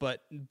 Absolutely,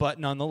 but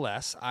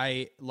nonetheless,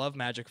 I love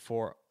Magic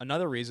for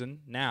another reason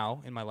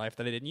now in my life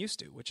that I didn't used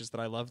to, which is that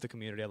I love the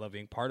community. I love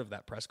being part of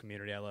that press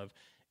community. I love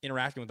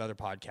interacting with other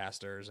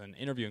podcasters and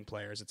interviewing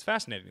players. It's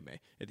fascinating to me.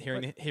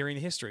 Hearing the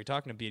history,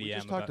 talking to BDM. We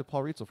just talked to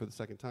Paul Rietzl for the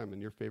second time,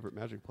 and your favorite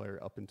Magic player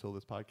up until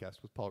this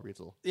podcast was Paul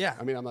Rietzl. Yeah.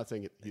 I mean, I'm not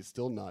saying he's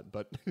still not,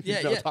 but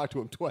you've now talked to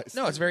him twice.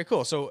 No, it's very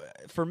cool. So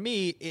for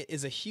me, it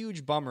is a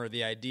huge bummer,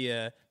 the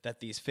idea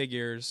that these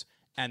figures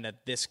and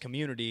that this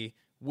community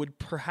would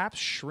perhaps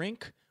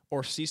shrink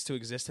or cease to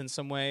exist in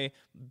some way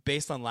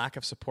based on lack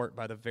of support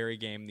by the very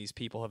game these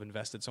people have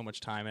invested so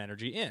much time and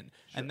energy in. Sure.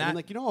 And that,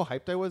 how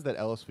hyped I was that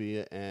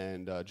LSV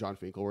and John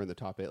Finkel were in the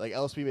top 8. Like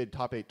LSV made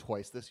top 8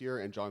 twice this year,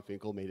 and John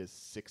Finkel made his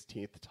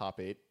 16th top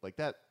 8. Like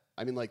that.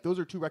 I mean, like those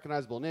are two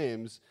recognizable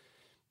names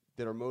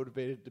that are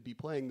motivated to be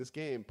playing this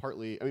game.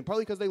 Partly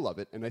because they love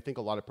it, and I think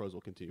a lot of pros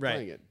will continue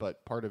playing it.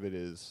 But part of it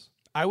is.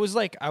 I was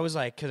like,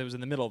 because it was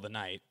in the middle of the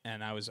night,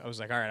 and I was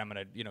like, all right, I'm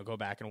gonna go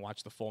back and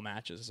watch the full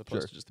matches as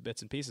opposed to just the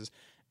bits and pieces.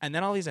 And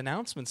then all these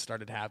announcements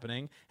started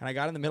happening, and I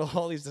got in the middle of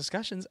all these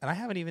discussions, and I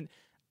haven't even.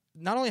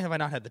 Not only have I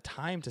not had the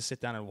time to sit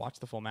down and watch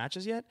the full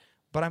matches yet,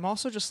 but I'm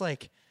also just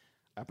like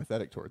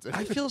apathetic towards it.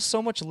 I feel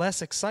so much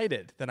less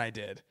excited than I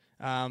did,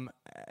 and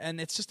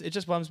it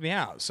just bums me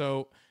out.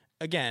 So.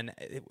 Again,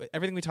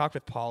 everything we talked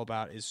with Paul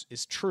about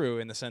is true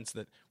in the sense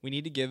that we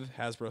need to give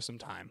Hasbro some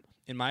time.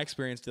 In my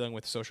experience dealing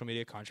with social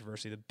media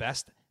controversy, the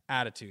best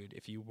attitude,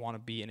 if you want to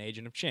be an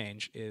agent of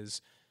change,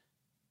 is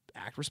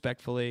act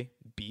respectfully,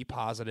 be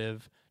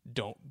positive,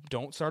 don't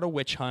start a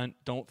witch hunt,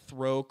 don't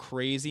throw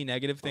crazy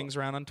negative things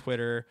around on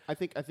Twitter. I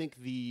think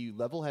the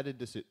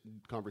level-headed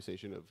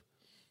conversation of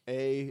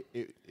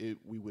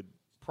we would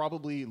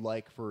probably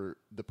like for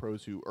the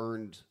pros who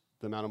earned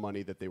the amount of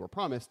money that they were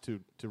promised to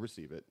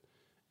receive it.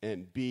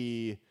 And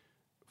B,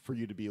 for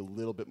you to be a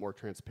little bit more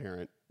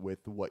transparent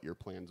with what your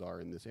plans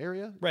are in this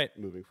area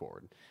moving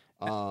forward.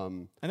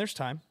 And there's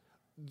time.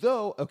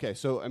 Though, okay,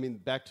 so, I mean,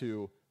 back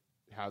to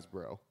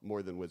Hasbro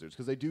more than Wizards,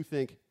 because I do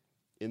think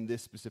in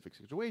this specific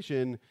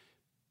situation,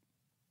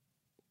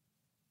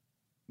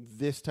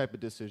 this type of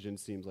decision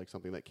seems like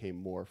something that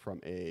came more from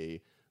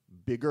a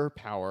bigger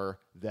power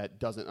that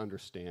doesn't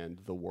understand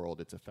the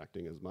world it's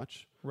affecting as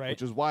much. Right.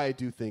 Which is why I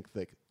do think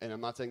that, and I'm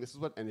not saying this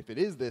is and if it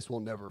is this, we'll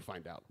never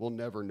find out. We'll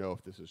never know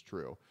if this is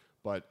true.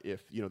 But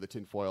if, the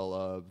tinfoil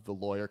of the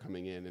lawyer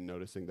coming in and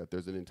noticing that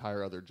there's an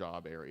entire other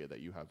job area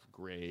that you have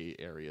gray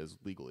areas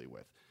legally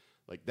with,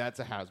 like that's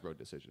a Hasbro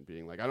decision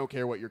being like, I don't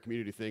care what your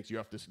community thinks, you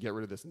have to get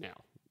rid of this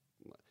now.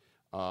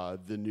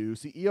 The new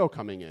CEO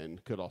coming in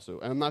could also,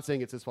 and I'm not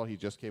saying it's his fault, he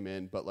just came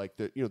in, but like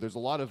there's a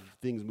lot of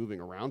things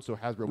moving around, so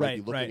Hasbro might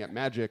be looking at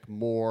Magic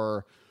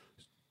more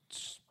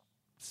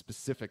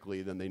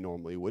specifically than they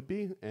normally would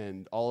be,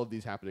 and all of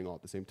these happening all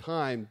at the same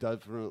time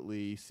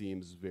definitely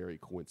seems very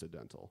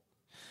coincidental.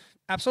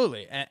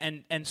 Absolutely,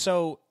 and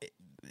so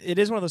it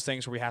is one of those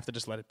things where we have to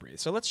just let it breathe.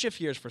 So let's shift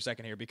gears for a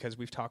second here because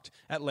we've talked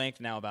at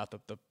length now about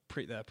the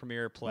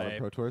Premier Play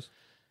Pro Tours.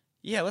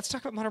 Yeah, let's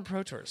talk about Modern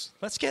Pro Tours.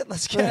 Let's get Tom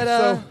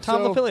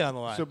Lapilli on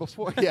the line. So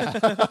before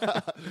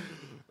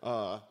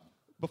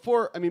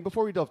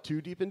before we delve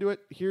too deep into it,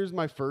 here's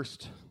my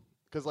first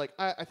because like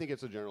I think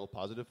it's a general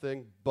positive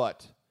thing,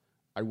 but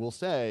I will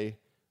say,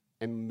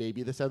 and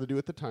maybe this had to do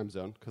with the time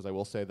zone, because I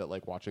will say that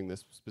like watching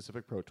this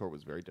specific Pro Tour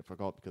was very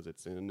difficult because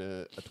it's in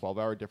a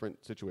 12-hour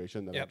different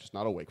situation that I'm just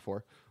not awake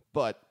for.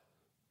 But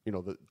you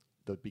know,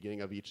 the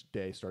beginning of each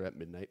day started at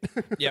midnight.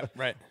 Yep,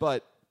 right.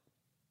 But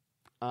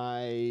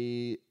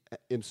I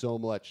am so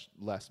much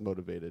less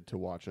motivated to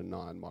watch a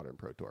non-modern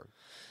Pro Tour.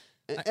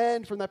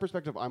 And from that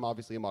perspective, I'm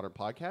obviously a modern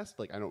podcast.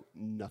 Like I know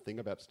nothing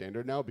about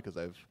standard now because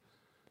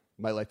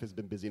my life has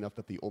been busy enough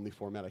that the only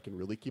format I can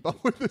really keep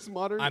up with is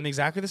modern. I'm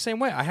exactly the same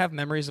way. I have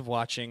memories of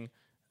watching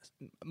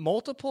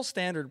multiple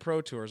standard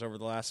Pro Tours over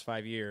the last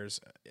 5 years,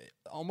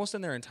 almost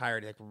in their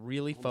entirety, like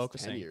really Almost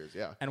focusing 10 years,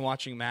 yeah. and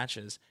watching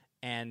matches.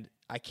 And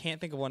I can't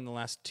think of one in the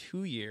last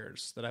 2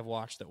 years that I've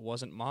watched that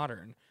wasn't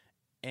modern.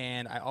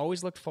 And I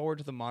always looked forward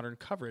to the modern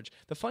coverage.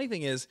 The funny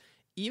thing is,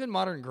 even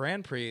modern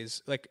Grand Prix,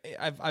 like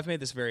I've made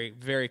this very,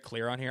 very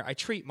clear on here. I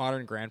treat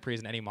modern Grand Prix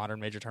and any modern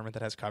major tournament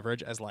that has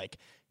coverage as like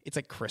it's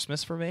like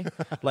Christmas for me.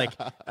 Like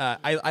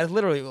I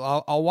literally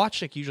I'll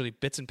watch like usually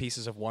bits and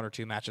pieces of one or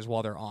two matches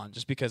while they're on,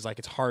 just because like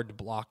it's hard to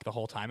block the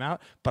whole time out.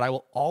 But I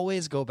will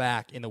always go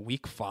back in the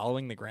week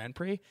following the Grand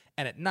Prix,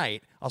 and at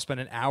night I'll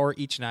spend an hour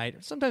each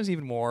night, sometimes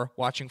even more,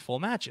 watching full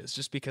matches,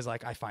 just because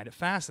like I find it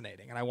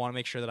fascinating and I want to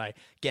make sure that I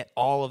get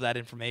all of that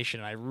information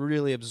and I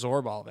really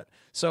absorb all of it.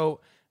 So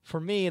for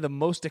me, the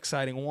most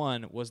exciting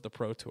one was the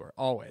Pro Tour,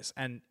 always.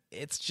 And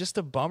it's just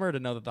a bummer to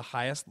know that the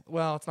highest,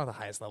 well, it's not the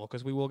highest level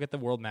because we will get the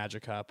World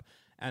Magic Cup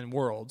and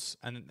Worlds,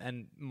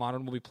 and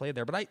Modern will be played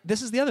there. But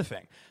this is the other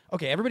thing.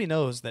 Okay, everybody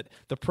knows that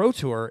the Pro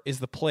Tour is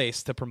the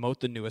place to promote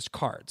the newest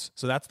cards.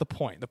 So that's the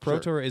point. The Pro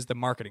Tour is the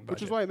marketing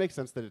budget. Which is why it makes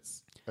sense that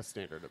it's a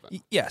standard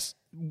event. Yes.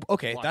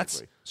 Okay,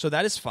 Logically.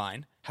 that is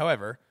fine.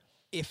 However,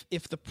 if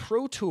the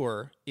Pro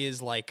Tour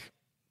is like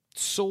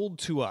sold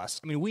to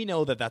us, I mean, we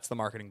know that that's the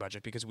marketing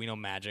budget because we know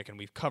Magic and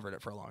we've covered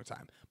it for a long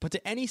time. But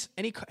to any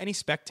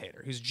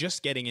spectator who's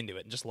just getting into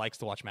it and just likes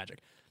to watch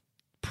Magic,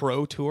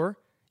 Pro Tour,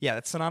 yeah,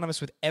 that's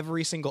synonymous with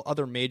every single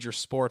other major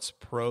sports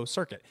pro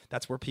circuit.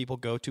 That's where people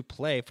go to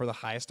play for the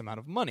highest amount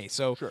of money.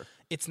 So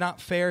It's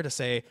not fair to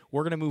say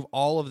we're going to move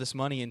all of this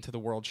money into the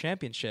World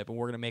Championship and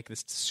we're going to make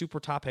this super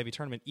top-heavy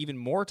tournament even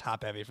more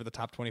top-heavy for the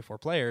top 24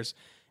 players,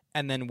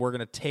 and then we're going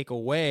to take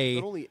away...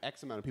 But only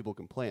X amount of people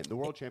can play it. The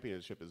World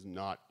Championship is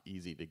not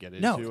easy to get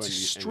into. No, it's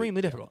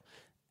extremely difficult.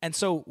 And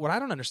so what I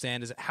don't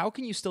understand is how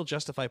can you still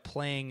justify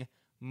playing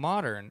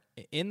Modern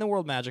in the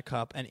World Magic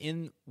Cup and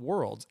in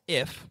Worlds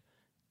if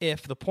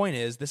the point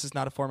is this is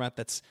not a format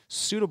that's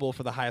suitable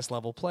for the highest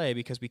level play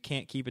because we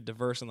can't keep it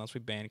diverse unless we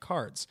ban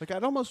cards. Like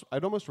I'd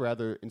almost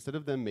rather, instead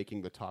of them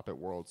making the top at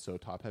World so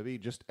top heavy,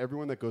 just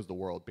everyone that goes to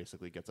World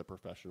basically gets a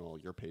professional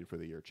you're paid for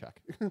the year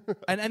check.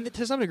 and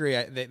to some degree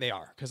they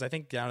are, because I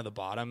think down at the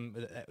bottom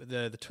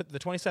the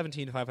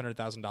 2017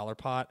 $500,000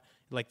 pot,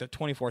 like the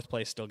 24th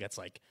place still gets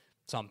like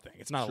something.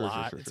 It's not a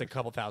lot. It's a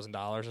couple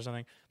 $1,000s or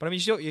something. But I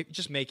mean, you're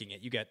just making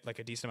it, you get like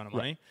a decent amount of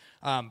money.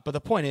 Right. But the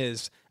point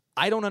is,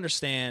 I don't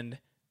understand.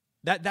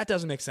 That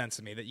doesn't make sense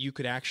to me, that you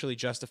could actually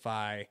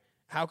justify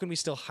how can we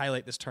still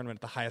highlight this tournament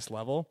at the highest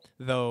level,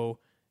 though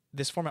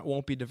this format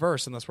won't be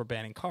diverse unless we're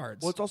banning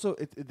cards. Well, it's also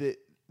the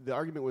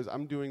argument was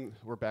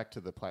we're back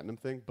to the platinum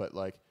thing, but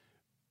like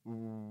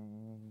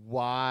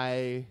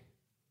why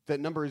that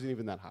number isn't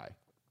even that high.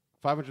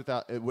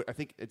 500,000. I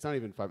think it's not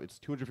even five. It's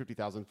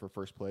 250,000 for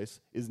first place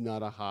is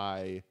not a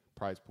high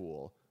prize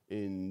pool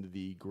in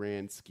the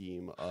grand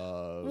scheme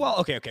of. Well,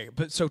 okay,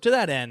 but so to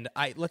that end,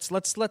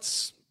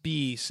 let's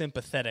be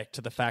sympathetic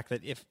to the fact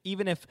that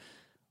even if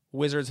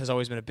Wizards has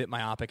always been a bit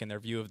myopic in their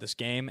view of this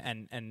game,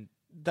 and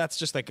that's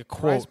just like a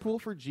quote. Prize pool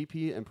for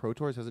GP and Pro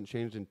Tours hasn't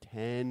changed in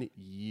 10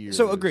 years.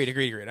 So agreed.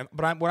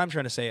 But what I'm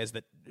trying to say is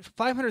that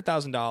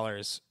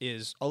 $500,000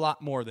 is a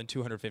lot more than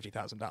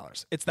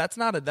 $250,000.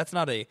 That's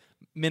not a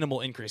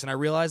minimal increase. And I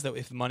realize that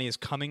if the money is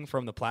coming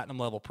from the platinum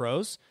level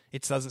pros,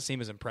 it doesn't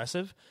seem as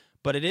impressive.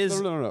 But it is.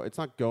 No. It's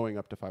not going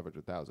up to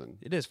 500,000.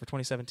 It is for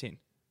 2017.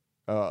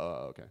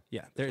 Okay.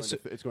 Yeah,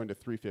 it's going to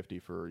 350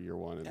 for year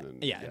one, and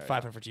then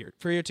 500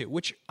 for year two.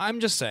 Which I'm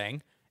just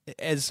saying,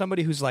 as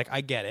somebody who's like,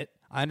 I get it.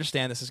 I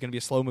understand this is going to be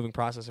a slow moving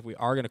process if we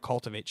are going to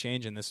cultivate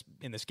change in this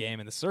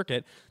game, in this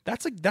circuit.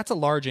 That's a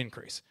large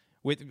increase.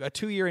 With a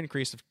 2-year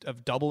increase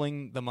of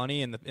doubling the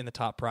money in the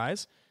top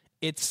prize,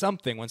 it's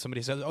something when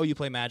somebody says, "Oh, you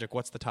play Magic.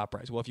 What's the top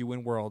prize?" Well, if you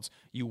win Worlds,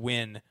 you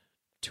win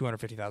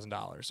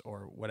 $250,000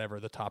 or whatever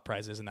the top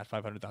prize is in that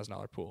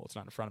 $500,000 pool. It's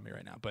not in front of me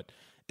right now, but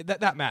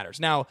that matters.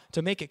 Now,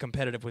 to make it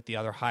competitive with the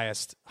other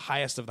highest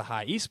of the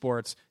high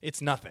esports, it's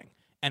nothing.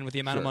 And with the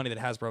amount of money that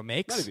Hasbro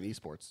makes, not even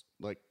esports,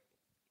 like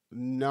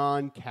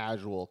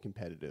non-casual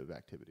competitive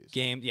activities.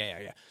 Game,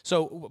 yeah.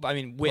 So I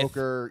mean, with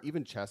poker,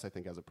 even chess, I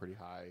think has a pretty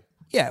high.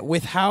 Yeah,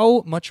 with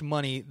how much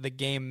money the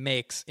game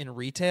makes in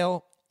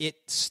retail, it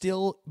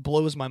still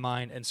blows my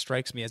mind and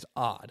strikes me as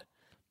odd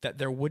that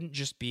there wouldn't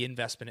just be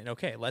investment in,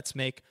 okay, let's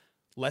make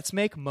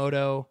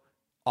Moto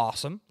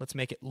awesome. Let's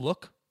make it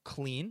look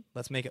clean.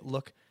 Let's make it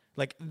look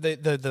Like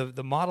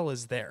the model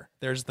is there.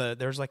 There's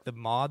like the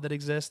mod that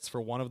exists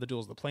for one of the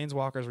duels, the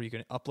Planeswalkers, where you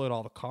can upload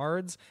all the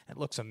cards. It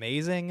looks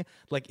amazing.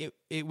 Like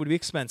it would be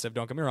expensive.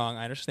 Don't get me wrong.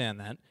 I understand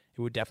that.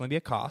 It would definitely be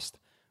a cost.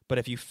 But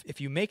if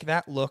you make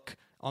that look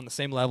on the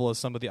same level as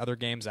some of the other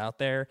games out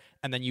there,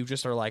 and then you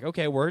just are like,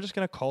 okay, we're just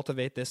going to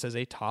cultivate this as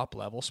a top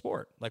level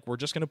sport. Like we're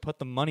just going to put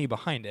the money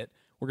behind it.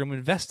 We're going to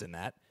invest in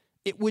that.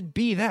 It would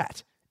be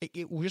that.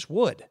 It just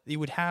would. You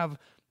would have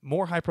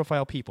more high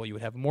profile people. You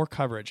would have more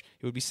coverage.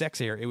 It would be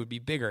sexier. It would be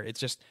bigger. It's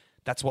just,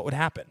 that's what would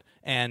happen.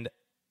 And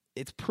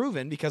it's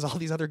proven because all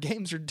these other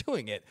games are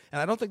doing it.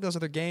 And I don't think those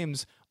other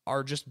games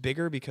are just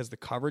bigger because the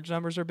coverage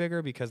numbers are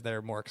bigger, because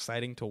they're more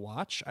exciting to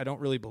watch. I don't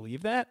really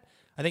believe that.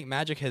 I think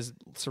Magic has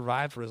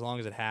survived for as long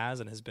as it has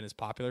and has been as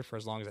popular for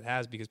as long as it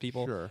has because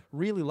people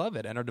really love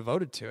it and are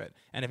devoted to it.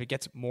 And if it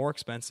gets more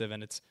expensive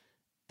and it's,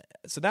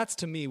 so that's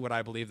to me what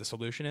I believe the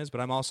solution is, but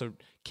I'm also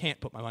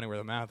can't put my money where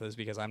the mouth is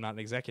because I'm not an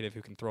executive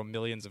who can throw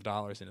millions of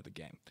dollars into the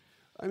game.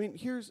 I mean,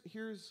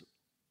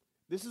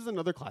 this is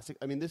another classic.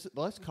 I mean, the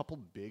last couple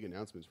big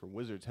announcements from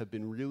Wizards have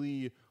been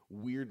really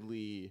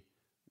weirdly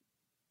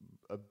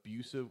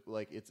abusive.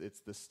 Like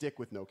it's the stick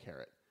with no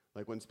carrot.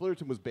 Like when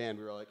Splinter was banned,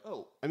 we were like,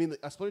 oh, I mean,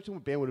 a Splinter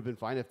ban would have been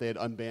fine if they had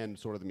unbanned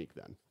Sword of the Meek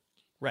then.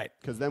 Right.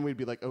 Because then we'd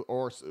be like, oh,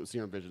 or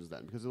Serum Visions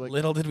then. Because like,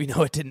 little did we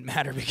know it didn't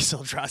matter because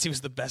Eldrazi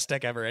was the best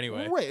deck ever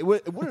anyway. Right. It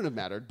wouldn't have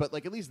mattered. But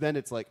like at least then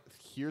it's like,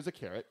 here's a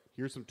carrot.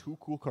 Here's some 2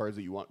 cool cards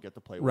that you get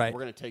to play with. Right. We're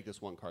going to take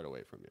this 1 card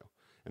away from you.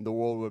 And the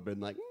world would have been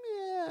like,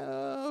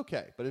 yeah,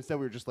 okay. But instead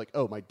we were just like,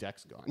 oh, my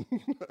deck's gone.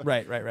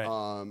 Right.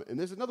 And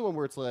there's another one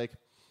where it's like,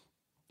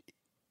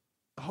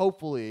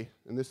 hopefully,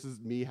 and this is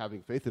me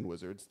having faith in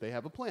Wizards, they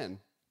have a plan.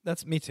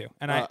 That's me too,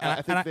 and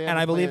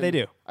I believe they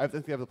do. I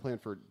think they have a plan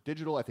for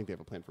digital. I think they have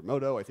a plan for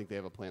Moto. I think they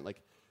have a plan.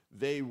 Like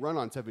they run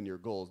on 7-year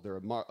goals. They're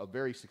a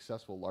very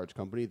successful large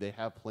company. They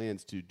have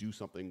plans to do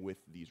something with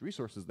these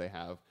resources they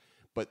have,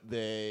 but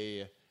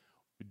they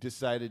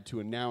decided to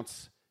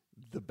announce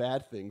the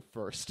bad thing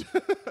first.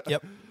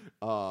 Yep.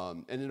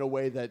 And in a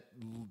way that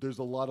there's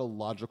a lot of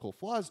logical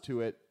flaws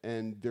to it,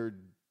 and they're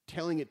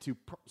telling it to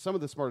some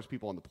of the smartest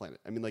people on the planet.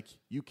 I mean, like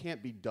you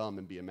can't be dumb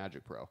and be a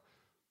Magic pro.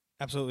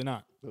 Absolutely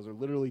not. Those are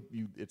literally,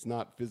 it's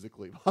not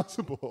physically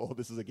possible.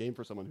 This is a game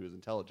for someone who is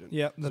intelligent.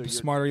 Yeah, the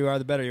smarter you are,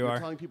 the better you are.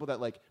 Telling people that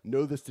like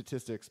know the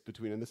statistics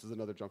between, and this is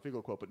another John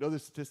Finkel quote, but know the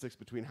statistics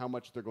between how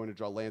much they're going to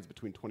draw lands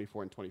between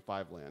 24 and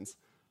 25 lands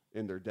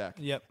in their deck.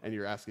 Yep. And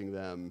you're asking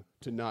them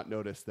to not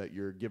notice that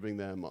you're giving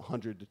them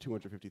 $100,000 to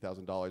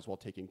 $250,000 while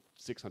taking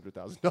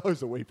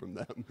 $600,000 away from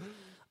them.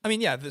 I mean,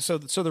 yeah. So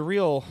the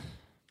real,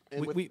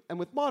 and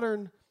with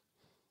Modern,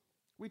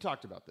 we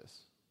talked about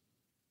this.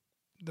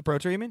 The Pro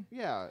Tour, you mean?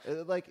 Yeah,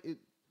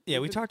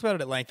 we talked about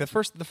it at length. The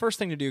first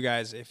thing to do,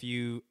 guys, if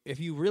you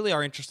really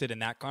are interested in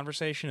that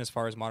conversation as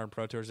far as Modern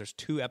Pro Tours, there's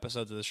 2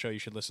 episodes of the show you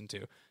should listen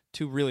to.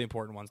 2 really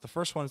important ones. The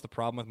first one is the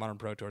problem with Modern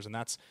Pro Tours, and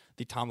that's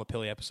the Tom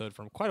Lapilli episode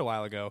from quite a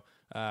while ago,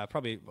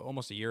 probably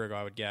almost a year ago,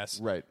 I would guess.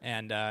 Right.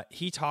 And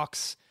he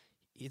talks.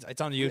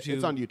 It's on YouTube.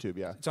 It's on YouTube.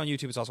 Yeah. It's on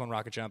YouTube. It's also on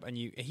Rocket Jump, and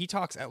he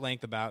talks at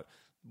length about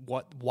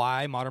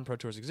why Modern Pro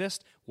Tours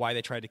exist, why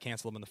they tried to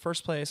cancel them in the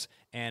first place,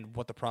 and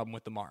what the problem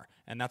with them are.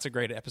 And that's a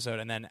great episode.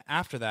 And then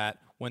after that,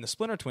 when the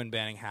Splinter Twin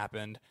banning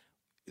happened,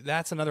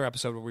 that's another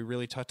episode where we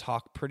really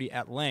talk pretty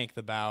at length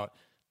about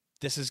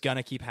this is going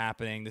to keep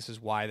happening, this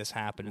is why this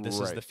happened, and this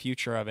is the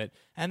future of it.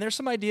 And there's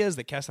some ideas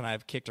that Kes and I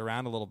have kicked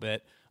around a little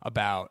bit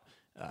about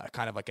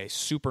kind of like a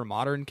super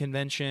modern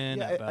convention.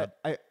 Yeah,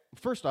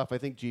 first off, I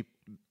think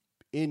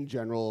in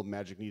general,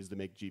 Magic needs to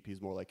make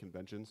GPs more like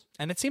conventions.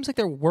 And it seems like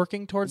they're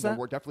working towards that.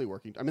 We're definitely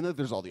working. I mean,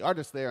 there's all the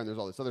artists there, and there's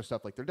all this other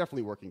stuff. Like, they're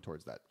definitely working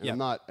towards that. And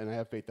and I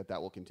have faith that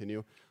will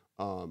continue.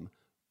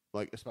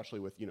 Like,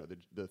 especially with,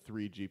 the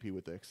 3 GP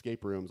with the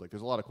escape rooms. Like,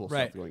 there's a lot of cool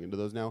stuff going into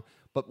those now.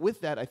 But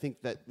with that, I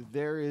think that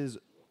there is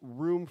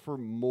room for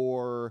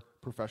more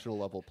professional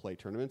level play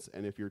tournaments.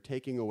 And if you're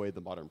taking away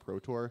the Modern Pro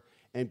Tour,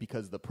 and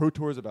because the Pro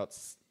Tour is about,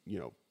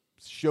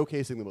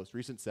 showcasing the most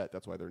recent set,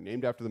 that's why they're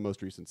named after the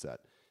most recent set.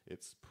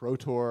 It's Pro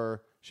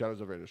Tour, Shadows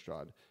of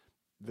Innistrad.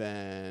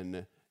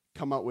 Then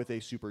come out with a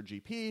Super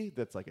GP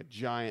that's like a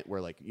giant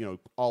where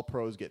all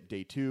pros get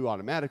day 2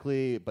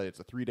 automatically, but it's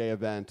a 3-day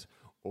event,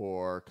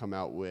 or come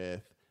out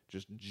with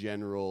just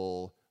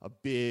a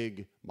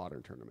big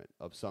modern tournament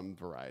of some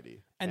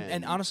variety.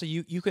 And honestly,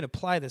 you can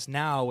apply this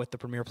now with the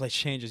Premier Place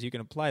changes. You can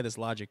apply this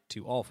logic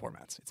to all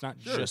formats. It's not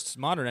just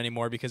modern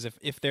anymore, because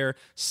if they're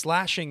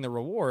slashing the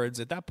rewards,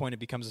 at that point it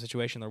becomes a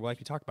situation where, like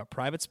we talked about,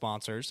 private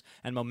sponsors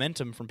and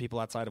momentum from people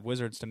outside of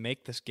Wizards to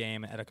make this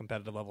game at a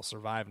competitive level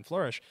survive and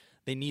flourish,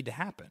 they need to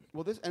happen.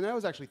 Well, and I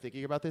was actually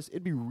thinking about this.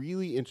 It'd be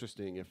really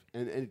interesting if,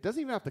 and it doesn't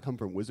even have to come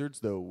from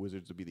Wizards, though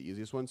Wizards would be the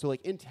easiest one. So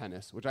like in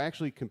tennis, which I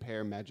actually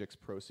compare Magic's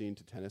pro scene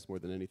to tennis more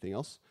than anything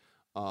else.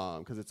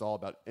 Because it's all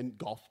about, and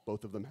golf,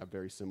 both of them have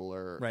very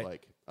similar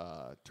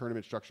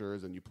tournament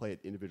structures, and you play at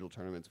individual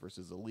tournaments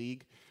versus a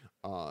league.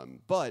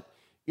 But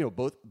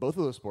both of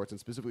those sports, and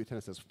specifically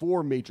tennis, has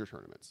 4 major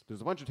tournaments.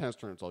 There's a bunch of tennis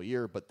tournaments all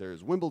year, but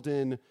there's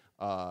Wimbledon,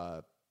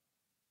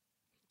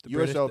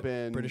 U.S.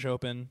 Open, British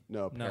Open.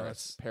 No,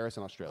 Paris. Paris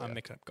and Australia. I'm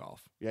mixing up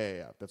golf.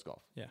 Yeah. That's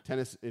golf. Yeah.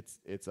 Tennis. It's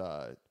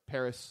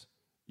Paris,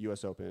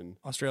 U.S. Open,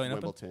 Australian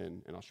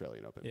Wimbledon, and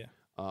Australian Open.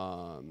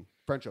 Yeah.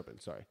 French Open.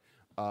 Sorry.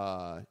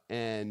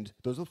 And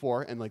those are the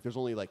four. And like, there's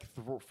only like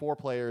 4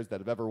 players that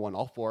have ever won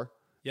all 4.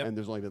 Yep. And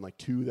there's only been like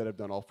 2 that have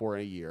done all 4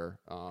 in a year.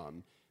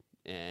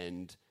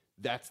 And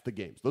that's the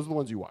games. Those are the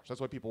ones you watch.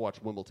 That's why people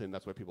watch Wimbledon.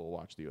 That's why people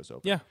watch the U.S.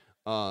 Open.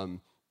 Yeah.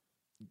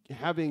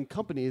 Having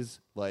companies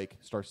like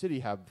Star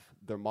City have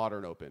their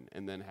Modern Open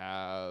and then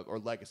or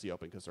Legacy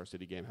Open, because Star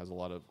City game has a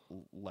lot of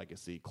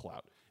legacy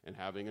clout, and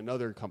having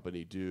another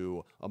company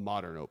do a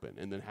Modern Open,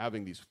 and then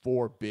having these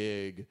 4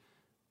 big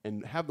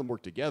and have them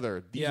work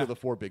together. These are the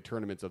 4 big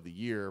tournaments of the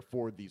year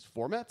for these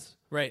formats.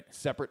 Right.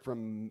 Separate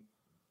from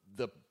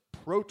the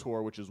Pro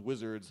Tour, which is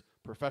Wizards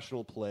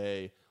professional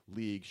play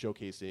league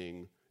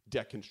showcasing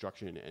deck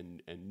construction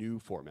and new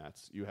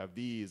formats. You have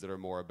these that are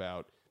more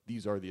about,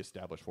 these are the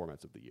established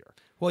formats of the year.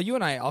 Well, you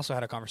and I also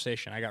had a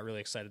conversation. I got really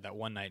excited that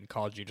one night in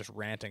college, you just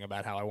ranting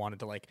about how I wanted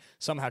to like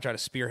somehow try to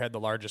spearhead the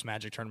largest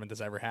Magic tournament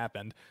that's ever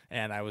happened.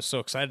 And I was so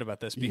excited about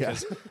this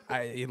because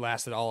it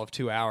lasted all of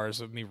 2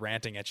 hours of me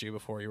ranting at you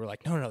before you were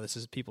like, no, this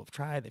is, people have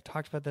tried, they've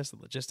talked about this, the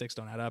logistics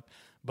don't add up.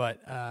 But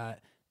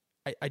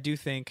I do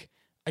think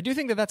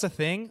that that's a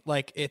thing.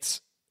 Like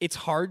it's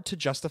hard to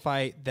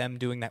justify them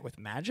doing that with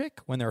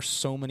Magic when there are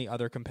so many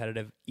other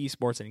competitive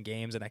esports and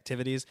games and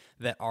activities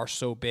that are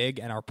so big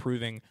and are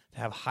proving to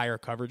have higher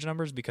coverage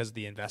numbers because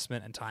the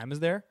investment and time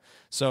is there.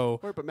 So,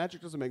 right, but Magic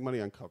doesn't make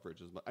money on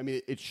coverage as much. I mean,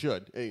 it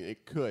should,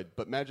 it could,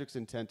 but Magic's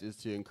intent is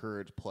to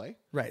encourage play.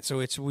 Right. So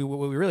what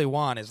we really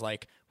want is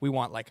we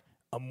want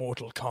a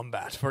Mortal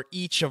Kombat for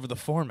each of the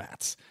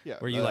formats,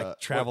 where you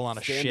travel on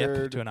a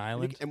ship to an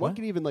island. And what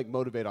can even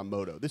motivate on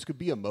Moto? This could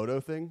be a Moto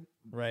thing,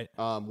 right?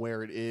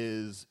 Where it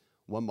is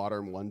 1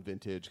 modern, 1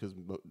 vintage, because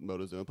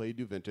Moto's the only play you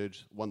do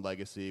vintage, 1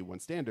 legacy, 1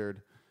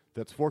 standard.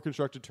 That's 4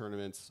 constructed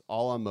tournaments,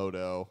 all on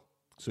Moto,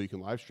 so you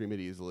can live stream it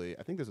easily.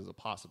 I think this is a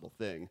possible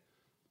thing.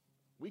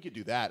 We could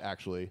do that,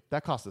 actually.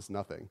 That costs us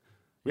nothing.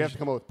 We have to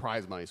come up with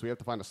prize money, so we have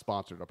to find a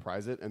sponsor to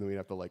prize it, and then we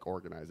have to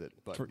organize it.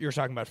 But you're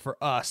talking about for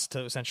us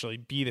to essentially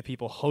be the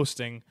people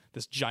hosting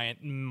this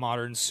giant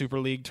modern Super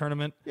League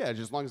tournament. Yeah,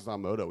 just as long as it's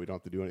on Moto, we don't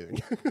have to do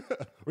anything.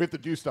 We have to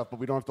do stuff, but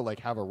we don't have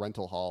to have a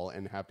rental hall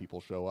and have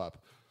people show up.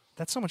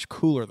 That's so much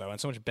cooler though,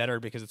 and so much better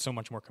because it's so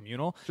much more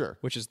communal. Sure,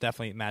 which is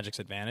definitely Magic's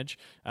advantage.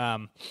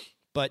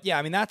 But yeah,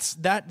 I mean that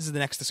is the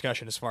next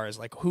discussion as far as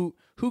who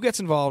gets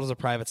involved as a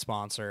private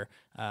sponsor.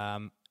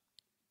 I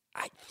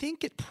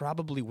think it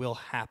probably will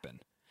happen.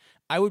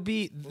 I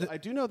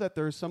do know that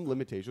there's some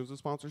limitations with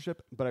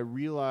sponsorship, but I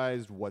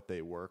realized what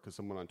they were because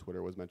someone on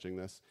Twitter was mentioning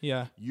this.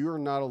 Yeah. You're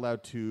not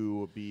allowed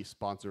to be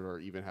sponsored or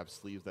even have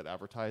sleeves that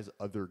advertise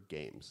other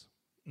games.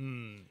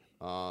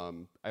 I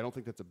don't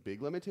think that's a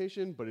big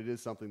limitation, but it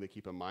is something to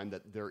keep in mind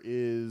that there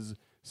is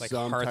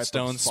some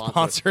Hearthstone type of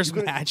sponsors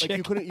Magic.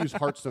 You couldn't use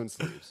Hearthstone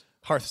sleeves.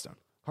 Hearthstone.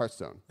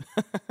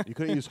 You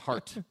couldn't use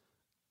Hearthstone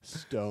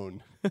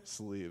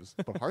sleeves,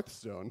 but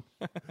Hearthstone.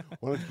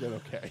 Why don't you get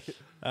okay?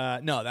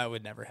 No, that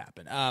would never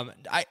happen.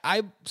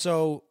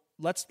 So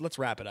let's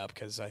wrap it up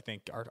because I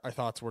think our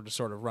thoughts were just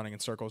sort of running in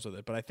circles with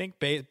it. But I think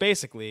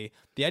basically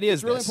the idea is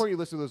it's really important you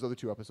listen to those other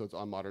 2 episodes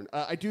on Modern.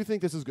 I do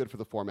think this is good for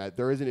the format.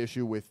 There is an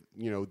issue with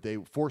they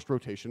forced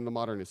rotation into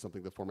Modern is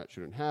something the format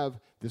shouldn't have.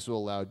 This will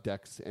allow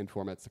decks and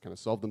formats to kind of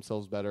solve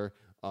themselves better.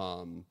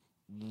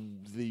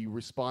 The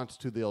response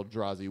to the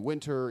Eldrazi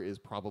Winter is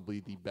probably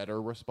the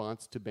better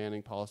response to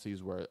banning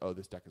policies where,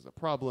 this deck is a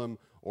problem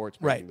or it's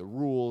breaking the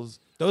rules.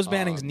 Those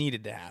bannings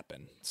needed to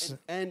happen.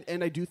 And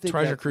I do think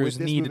Treasure that Cruise with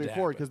this needed moving to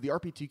forward, happen.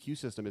 because the RPTQ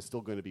system is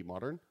still going to be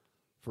modern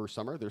for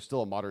summer. There's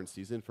still a modern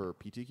season for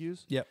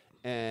PTQs. Yep.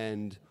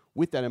 And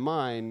with that in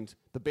mind,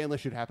 the ban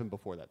list should happen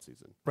before that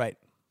season. Right.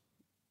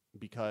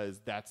 Because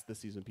that's the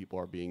season people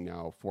are being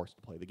now forced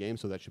to play the game,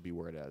 so that should be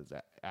where it is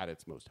at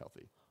its most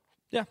healthy.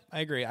 Yeah, I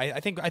agree. I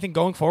think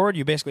going forward,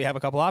 you basically have a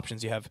couple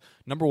options. You have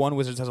number one,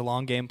 Wizards has a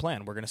long game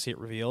plan. We're going to see it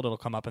revealed. It'll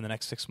come up in the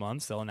next 6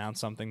 months. They'll announce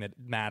something that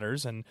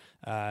matters, and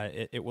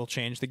it will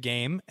change the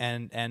game.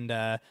 And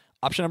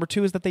option number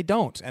 2 is that they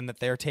don't, and that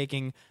they're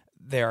taking.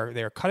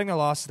 They're cutting their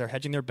losses. They're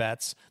hedging their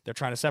bets. They're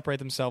trying to separate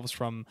themselves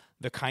from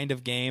the kind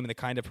of game and the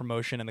kind of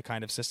promotion and the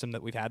kind of system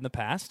that we've had in the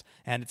past.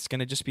 And it's going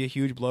to just be a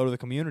huge blow to the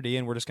community,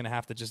 and we're just going to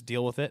have to just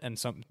deal with it. And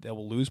they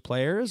will lose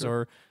players,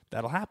 or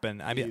that'll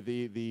happen. I mean,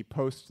 the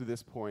post to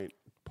this point.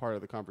 Part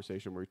of the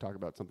conversation where we talk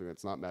about something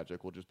that's not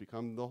Magic will just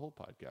become the whole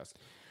podcast.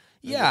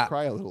 Yeah.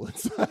 Cry a little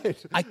inside.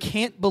 I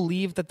can't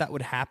believe that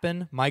would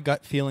happen. My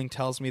gut feeling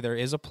tells me there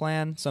is a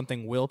plan.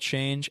 Something will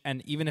change.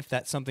 And even if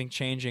that something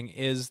changing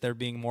is there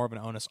being more of an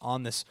onus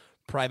on this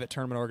private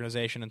tournament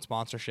organization and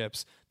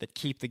sponsorships that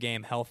keep the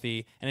game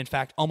healthy and, in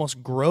fact,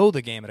 almost grow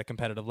the game at a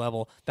competitive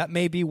level, that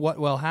may be what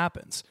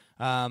happens.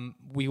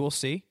 We will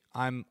see.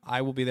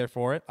 I will be there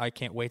for it. I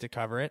can't wait to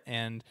cover it.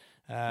 And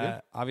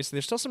obviously,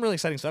 there's still some really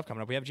exciting stuff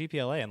coming up. We have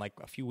GPLA in like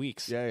a few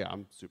weeks. Yeah,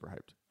 I'm super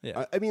hyped.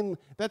 Yeah. I mean,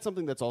 that's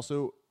something that's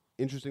also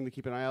interesting to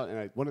keep an eye out.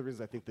 And one of the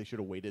reasons I think they should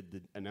have waited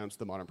to announce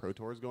the Modern Pro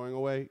Tour is going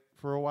away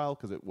for a while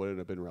because it wouldn't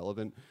have been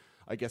relevant.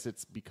 I guess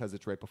it's because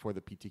it's right before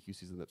the PTQ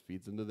season that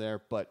feeds into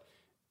there. But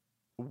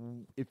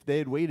if they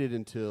had waited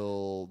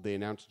until they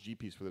announced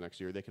GPs for the next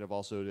year, they could have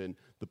also done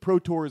the Pro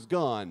Tour is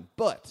gone,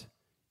 but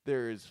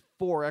there's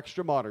 4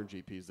 extra modern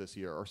GPs this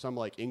year, or some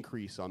like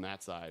increase on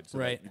that side. So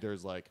right.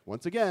 There's like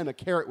once again a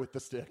carrot with the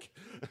stick.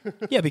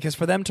 Yeah, because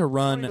for them to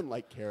run, I don't even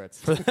like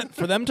carrots. for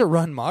them to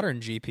run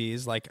modern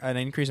GPs, like an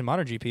increase in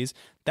modern GPs,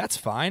 that's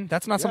fine.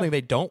 That's not something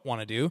they don't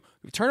want to do.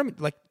 Tournament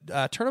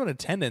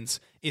attendance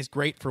is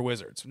great for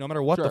Wizards, no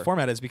matter what the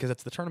format is, because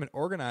it's the tournament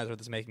organizer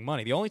that's making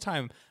money. The only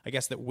time I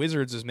guess that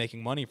Wizards is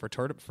making money for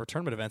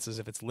tournament events is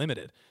if it's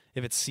limited,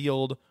 if it's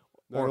sealed.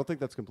 No, I don't think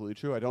that's completely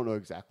true. I don't know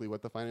exactly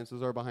what the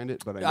finances are behind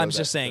it, but I'm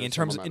just saying in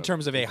terms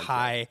of a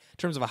high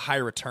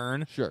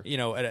return. Sure.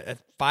 At a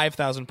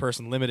 5,000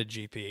 person limited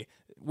GP,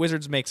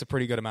 Wizards makes a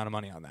pretty good amount of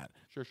money on that.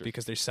 Sure.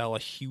 Because they sell a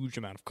huge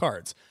amount of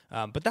cards.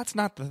 But that's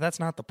not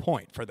the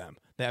point for them.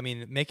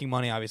 Making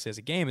money obviously as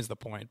a game is the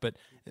point, but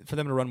for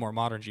them to run more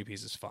modern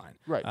GPs is fine.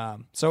 Right.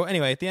 So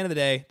anyway, at the end of the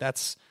day,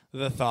 that's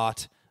the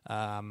thought.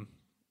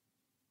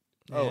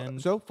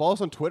 So follow us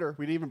on Twitter.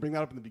 We didn't even bring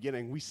that up in the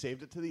beginning. We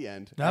saved it to the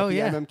end. Oh, the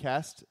yeah.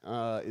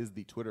 MMCast is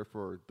the Twitter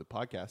for the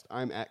podcast.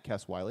 I'm at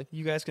Cass Wiley.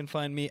 You guys can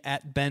find me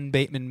at Ben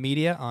Bateman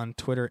Media on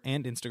Twitter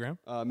and Instagram.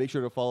 Make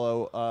sure to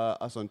follow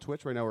us on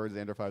Twitch. Right now we're at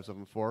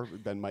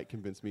Xander574. Ben might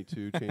convince me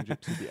to change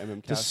it to the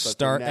MMCast. To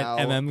start at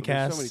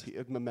MMCast. So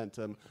many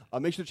momentum.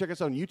 Make sure to check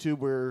us out on YouTube.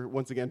 We're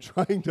once again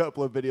trying to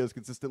upload videos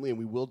consistently, and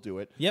we will do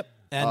it. Yep.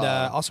 And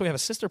also we have a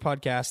sister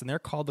podcast, and they're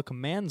called The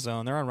Command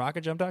Zone. They're on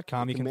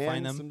rocketjump.com. You can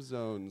find them. Some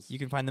zones. You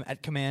can find them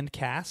at Command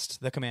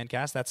Cast, the Command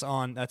Cast. That's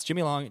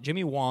Jimmy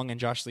Wong, and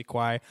Josh Lee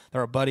Kwai.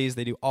 They're our buddies.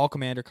 They do all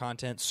Commander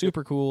content.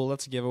 Super cool.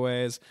 Lots of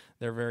giveaways.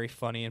 They're very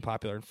funny and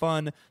popular and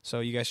fun. So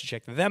you guys should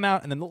check them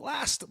out. And then the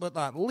last but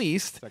not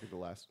least, second to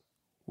last,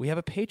 we have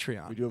a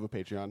Patreon. We do have a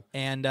Patreon.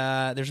 And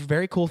there's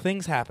very cool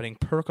things happening,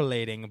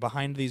 percolating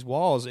behind these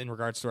walls in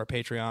regards to our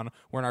Patreon.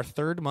 We're in our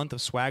 3rd month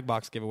of swag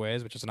box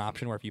giveaways, which is an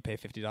option where if you pay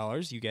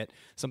 $50, you get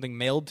something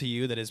mailed to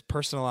you that is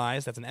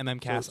personalized. That's an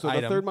MMCast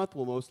item. So the 3rd month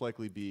will most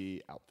likely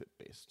be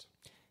outfit-based.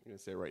 I'm going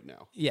to say right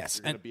now. Yes.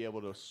 You're going to be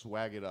able to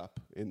swag it up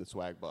in the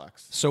swag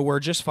box. So we're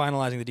just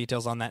finalizing the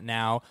details on that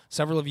now.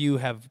 Several of you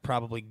have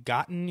probably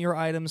gotten your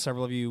items.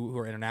 Several of you who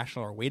are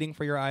international are waiting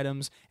for your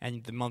items.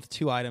 And the month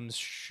 2 items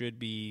should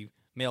be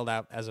mailed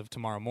out as of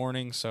tomorrow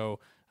morning. So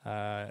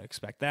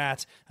expect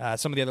that.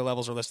 Some of the other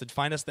levels are listed.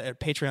 Find us at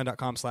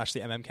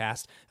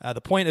patreon.com/theMMCast.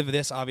 The point of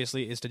this,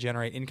 obviously, is to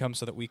generate income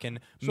so that we can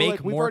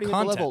make more content.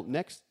 Hit the level.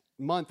 Next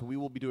month we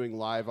will be doing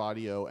live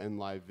audio and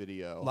live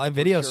video. Live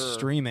video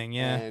streaming,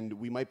 yeah. And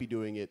we might be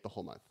doing it the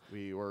whole month.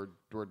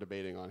 We're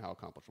debating on how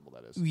accomplishable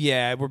that is.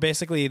 Yeah, we're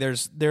basically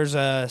there's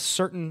a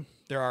certain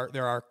there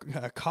are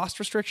cost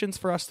restrictions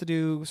for us to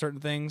do certain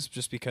things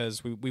just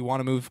because we want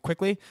to move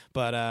quickly,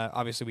 but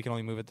obviously we can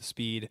only move at the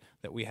speed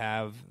that we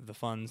have the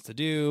funds to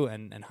do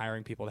and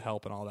hiring people to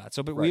help and all that.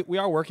 So, but we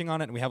are working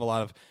on it and we have a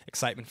lot of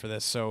excitement for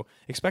this. So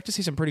expect to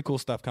see some pretty cool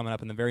stuff coming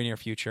up in the very near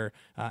future.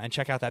 And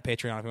check out that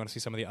Patreon if you want to see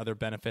some of the other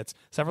benefits.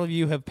 Several of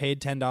you have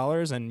paid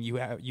 $10 and you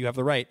have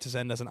the right to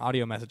send us an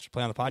audio message to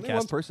play on the podcast. Only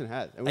one person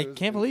had. I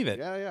can't believe it.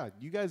 Yeah.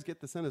 You guys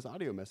get to send us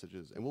audio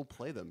messages and we'll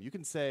play them. You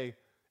can say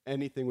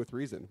anything with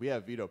reason. We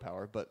have veto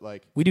power, but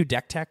like we do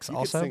deck techs you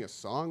also. You could sing a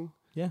song.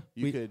 Yeah,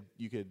 you could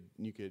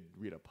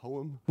read a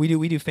poem. We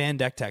do fan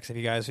deck techs. If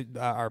you guys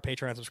are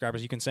Patreon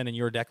subscribers, you can send in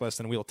your deck list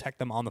and we will tech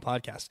them on the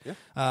podcast. Yeah.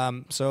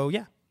 So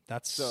yeah,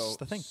 that's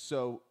the thing.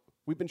 So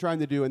we've been trying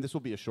to do, and this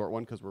will be a short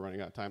one because we're running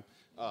out of time,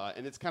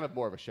 and it's kind of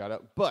more of a shout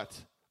out.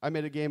 But I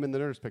made a game and the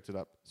Nerds picked it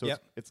up. So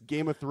it's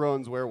Game of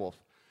Thrones Werewolf.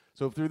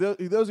 So for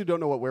those who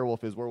don't know what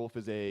Werewolf is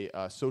a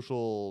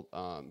social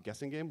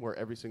guessing game where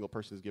every single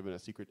person is given a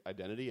secret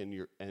identity,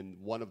 and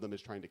one of them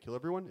is trying to kill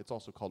everyone. It's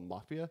also called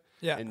Mafia,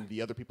 and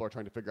the other people are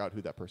trying to figure out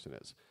who that person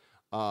is.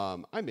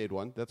 I made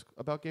one that's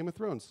about Game of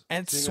Thrones.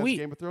 And it's sweet.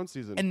 Game of Thrones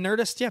season. And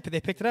Nerdist,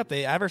 they picked it up.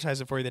 They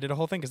advertised it for you. They did a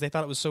whole thing because they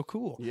thought it was so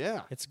cool.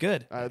 Yeah. It's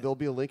good. There'll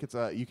be a link. It's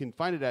you can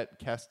find it at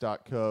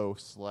kest.co/GOT.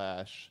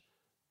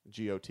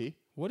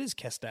 What is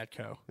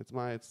kest.co? It's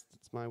my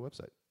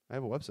website. I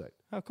have a website.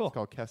 Oh, cool. It's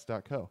called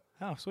kest.co.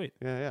 Oh, sweet.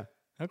 Yeah.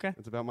 Okay.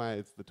 It's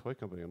the toy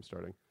company I'm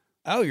starting.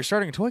 Oh, you're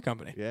starting a toy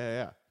company.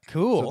 Yeah.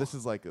 Cool. So this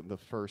is like my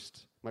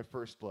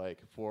first like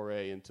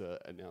foray into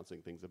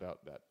announcing things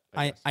about that.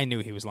 I knew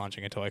he was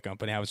launching a toy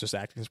company. I was just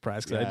acting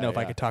surprised because I didn't know if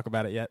I could talk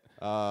about it yet.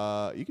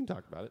 You can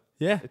talk about it.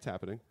 Yeah. It's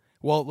happening.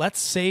 Well,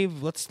 let's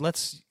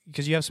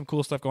because you have some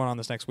cool stuff going on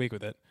this next week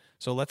with it.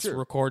 So let's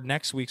record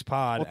next week's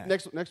pod. Well,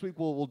 next week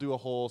we'll do a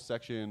whole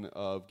section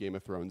of Game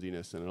of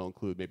Thrones-iness, and it'll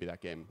include maybe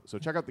that game. So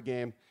check out the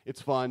game.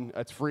 It's fun.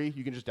 It's free.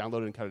 You can just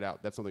download it and cut it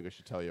out. That's something I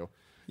should tell you.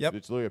 Yep.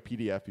 It's literally a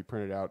PDF. You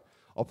print it out.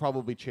 I'll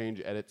probably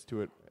change edits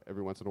to it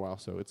every once in a while,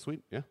 so it's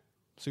sweet. Yeah.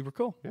 Super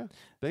cool. Yeah.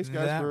 Thanks,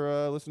 guys,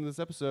 for listening to this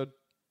episode.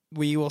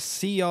 We will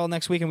see y'all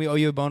next week, and we owe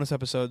you a bonus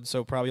episode,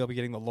 so probably you'll be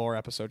getting the lore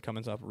episode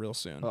coming up real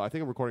soon. I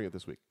think I'm recording it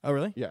this week. Oh,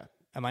 really? Yeah.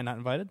 Am I not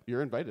invited?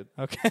 You're invited.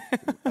 Okay.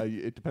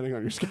 Depending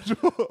on your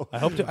schedule. I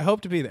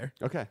hope to be there.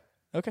 Okay.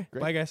 Okay.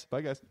 Great. Bye, guys.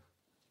 Bye, guys.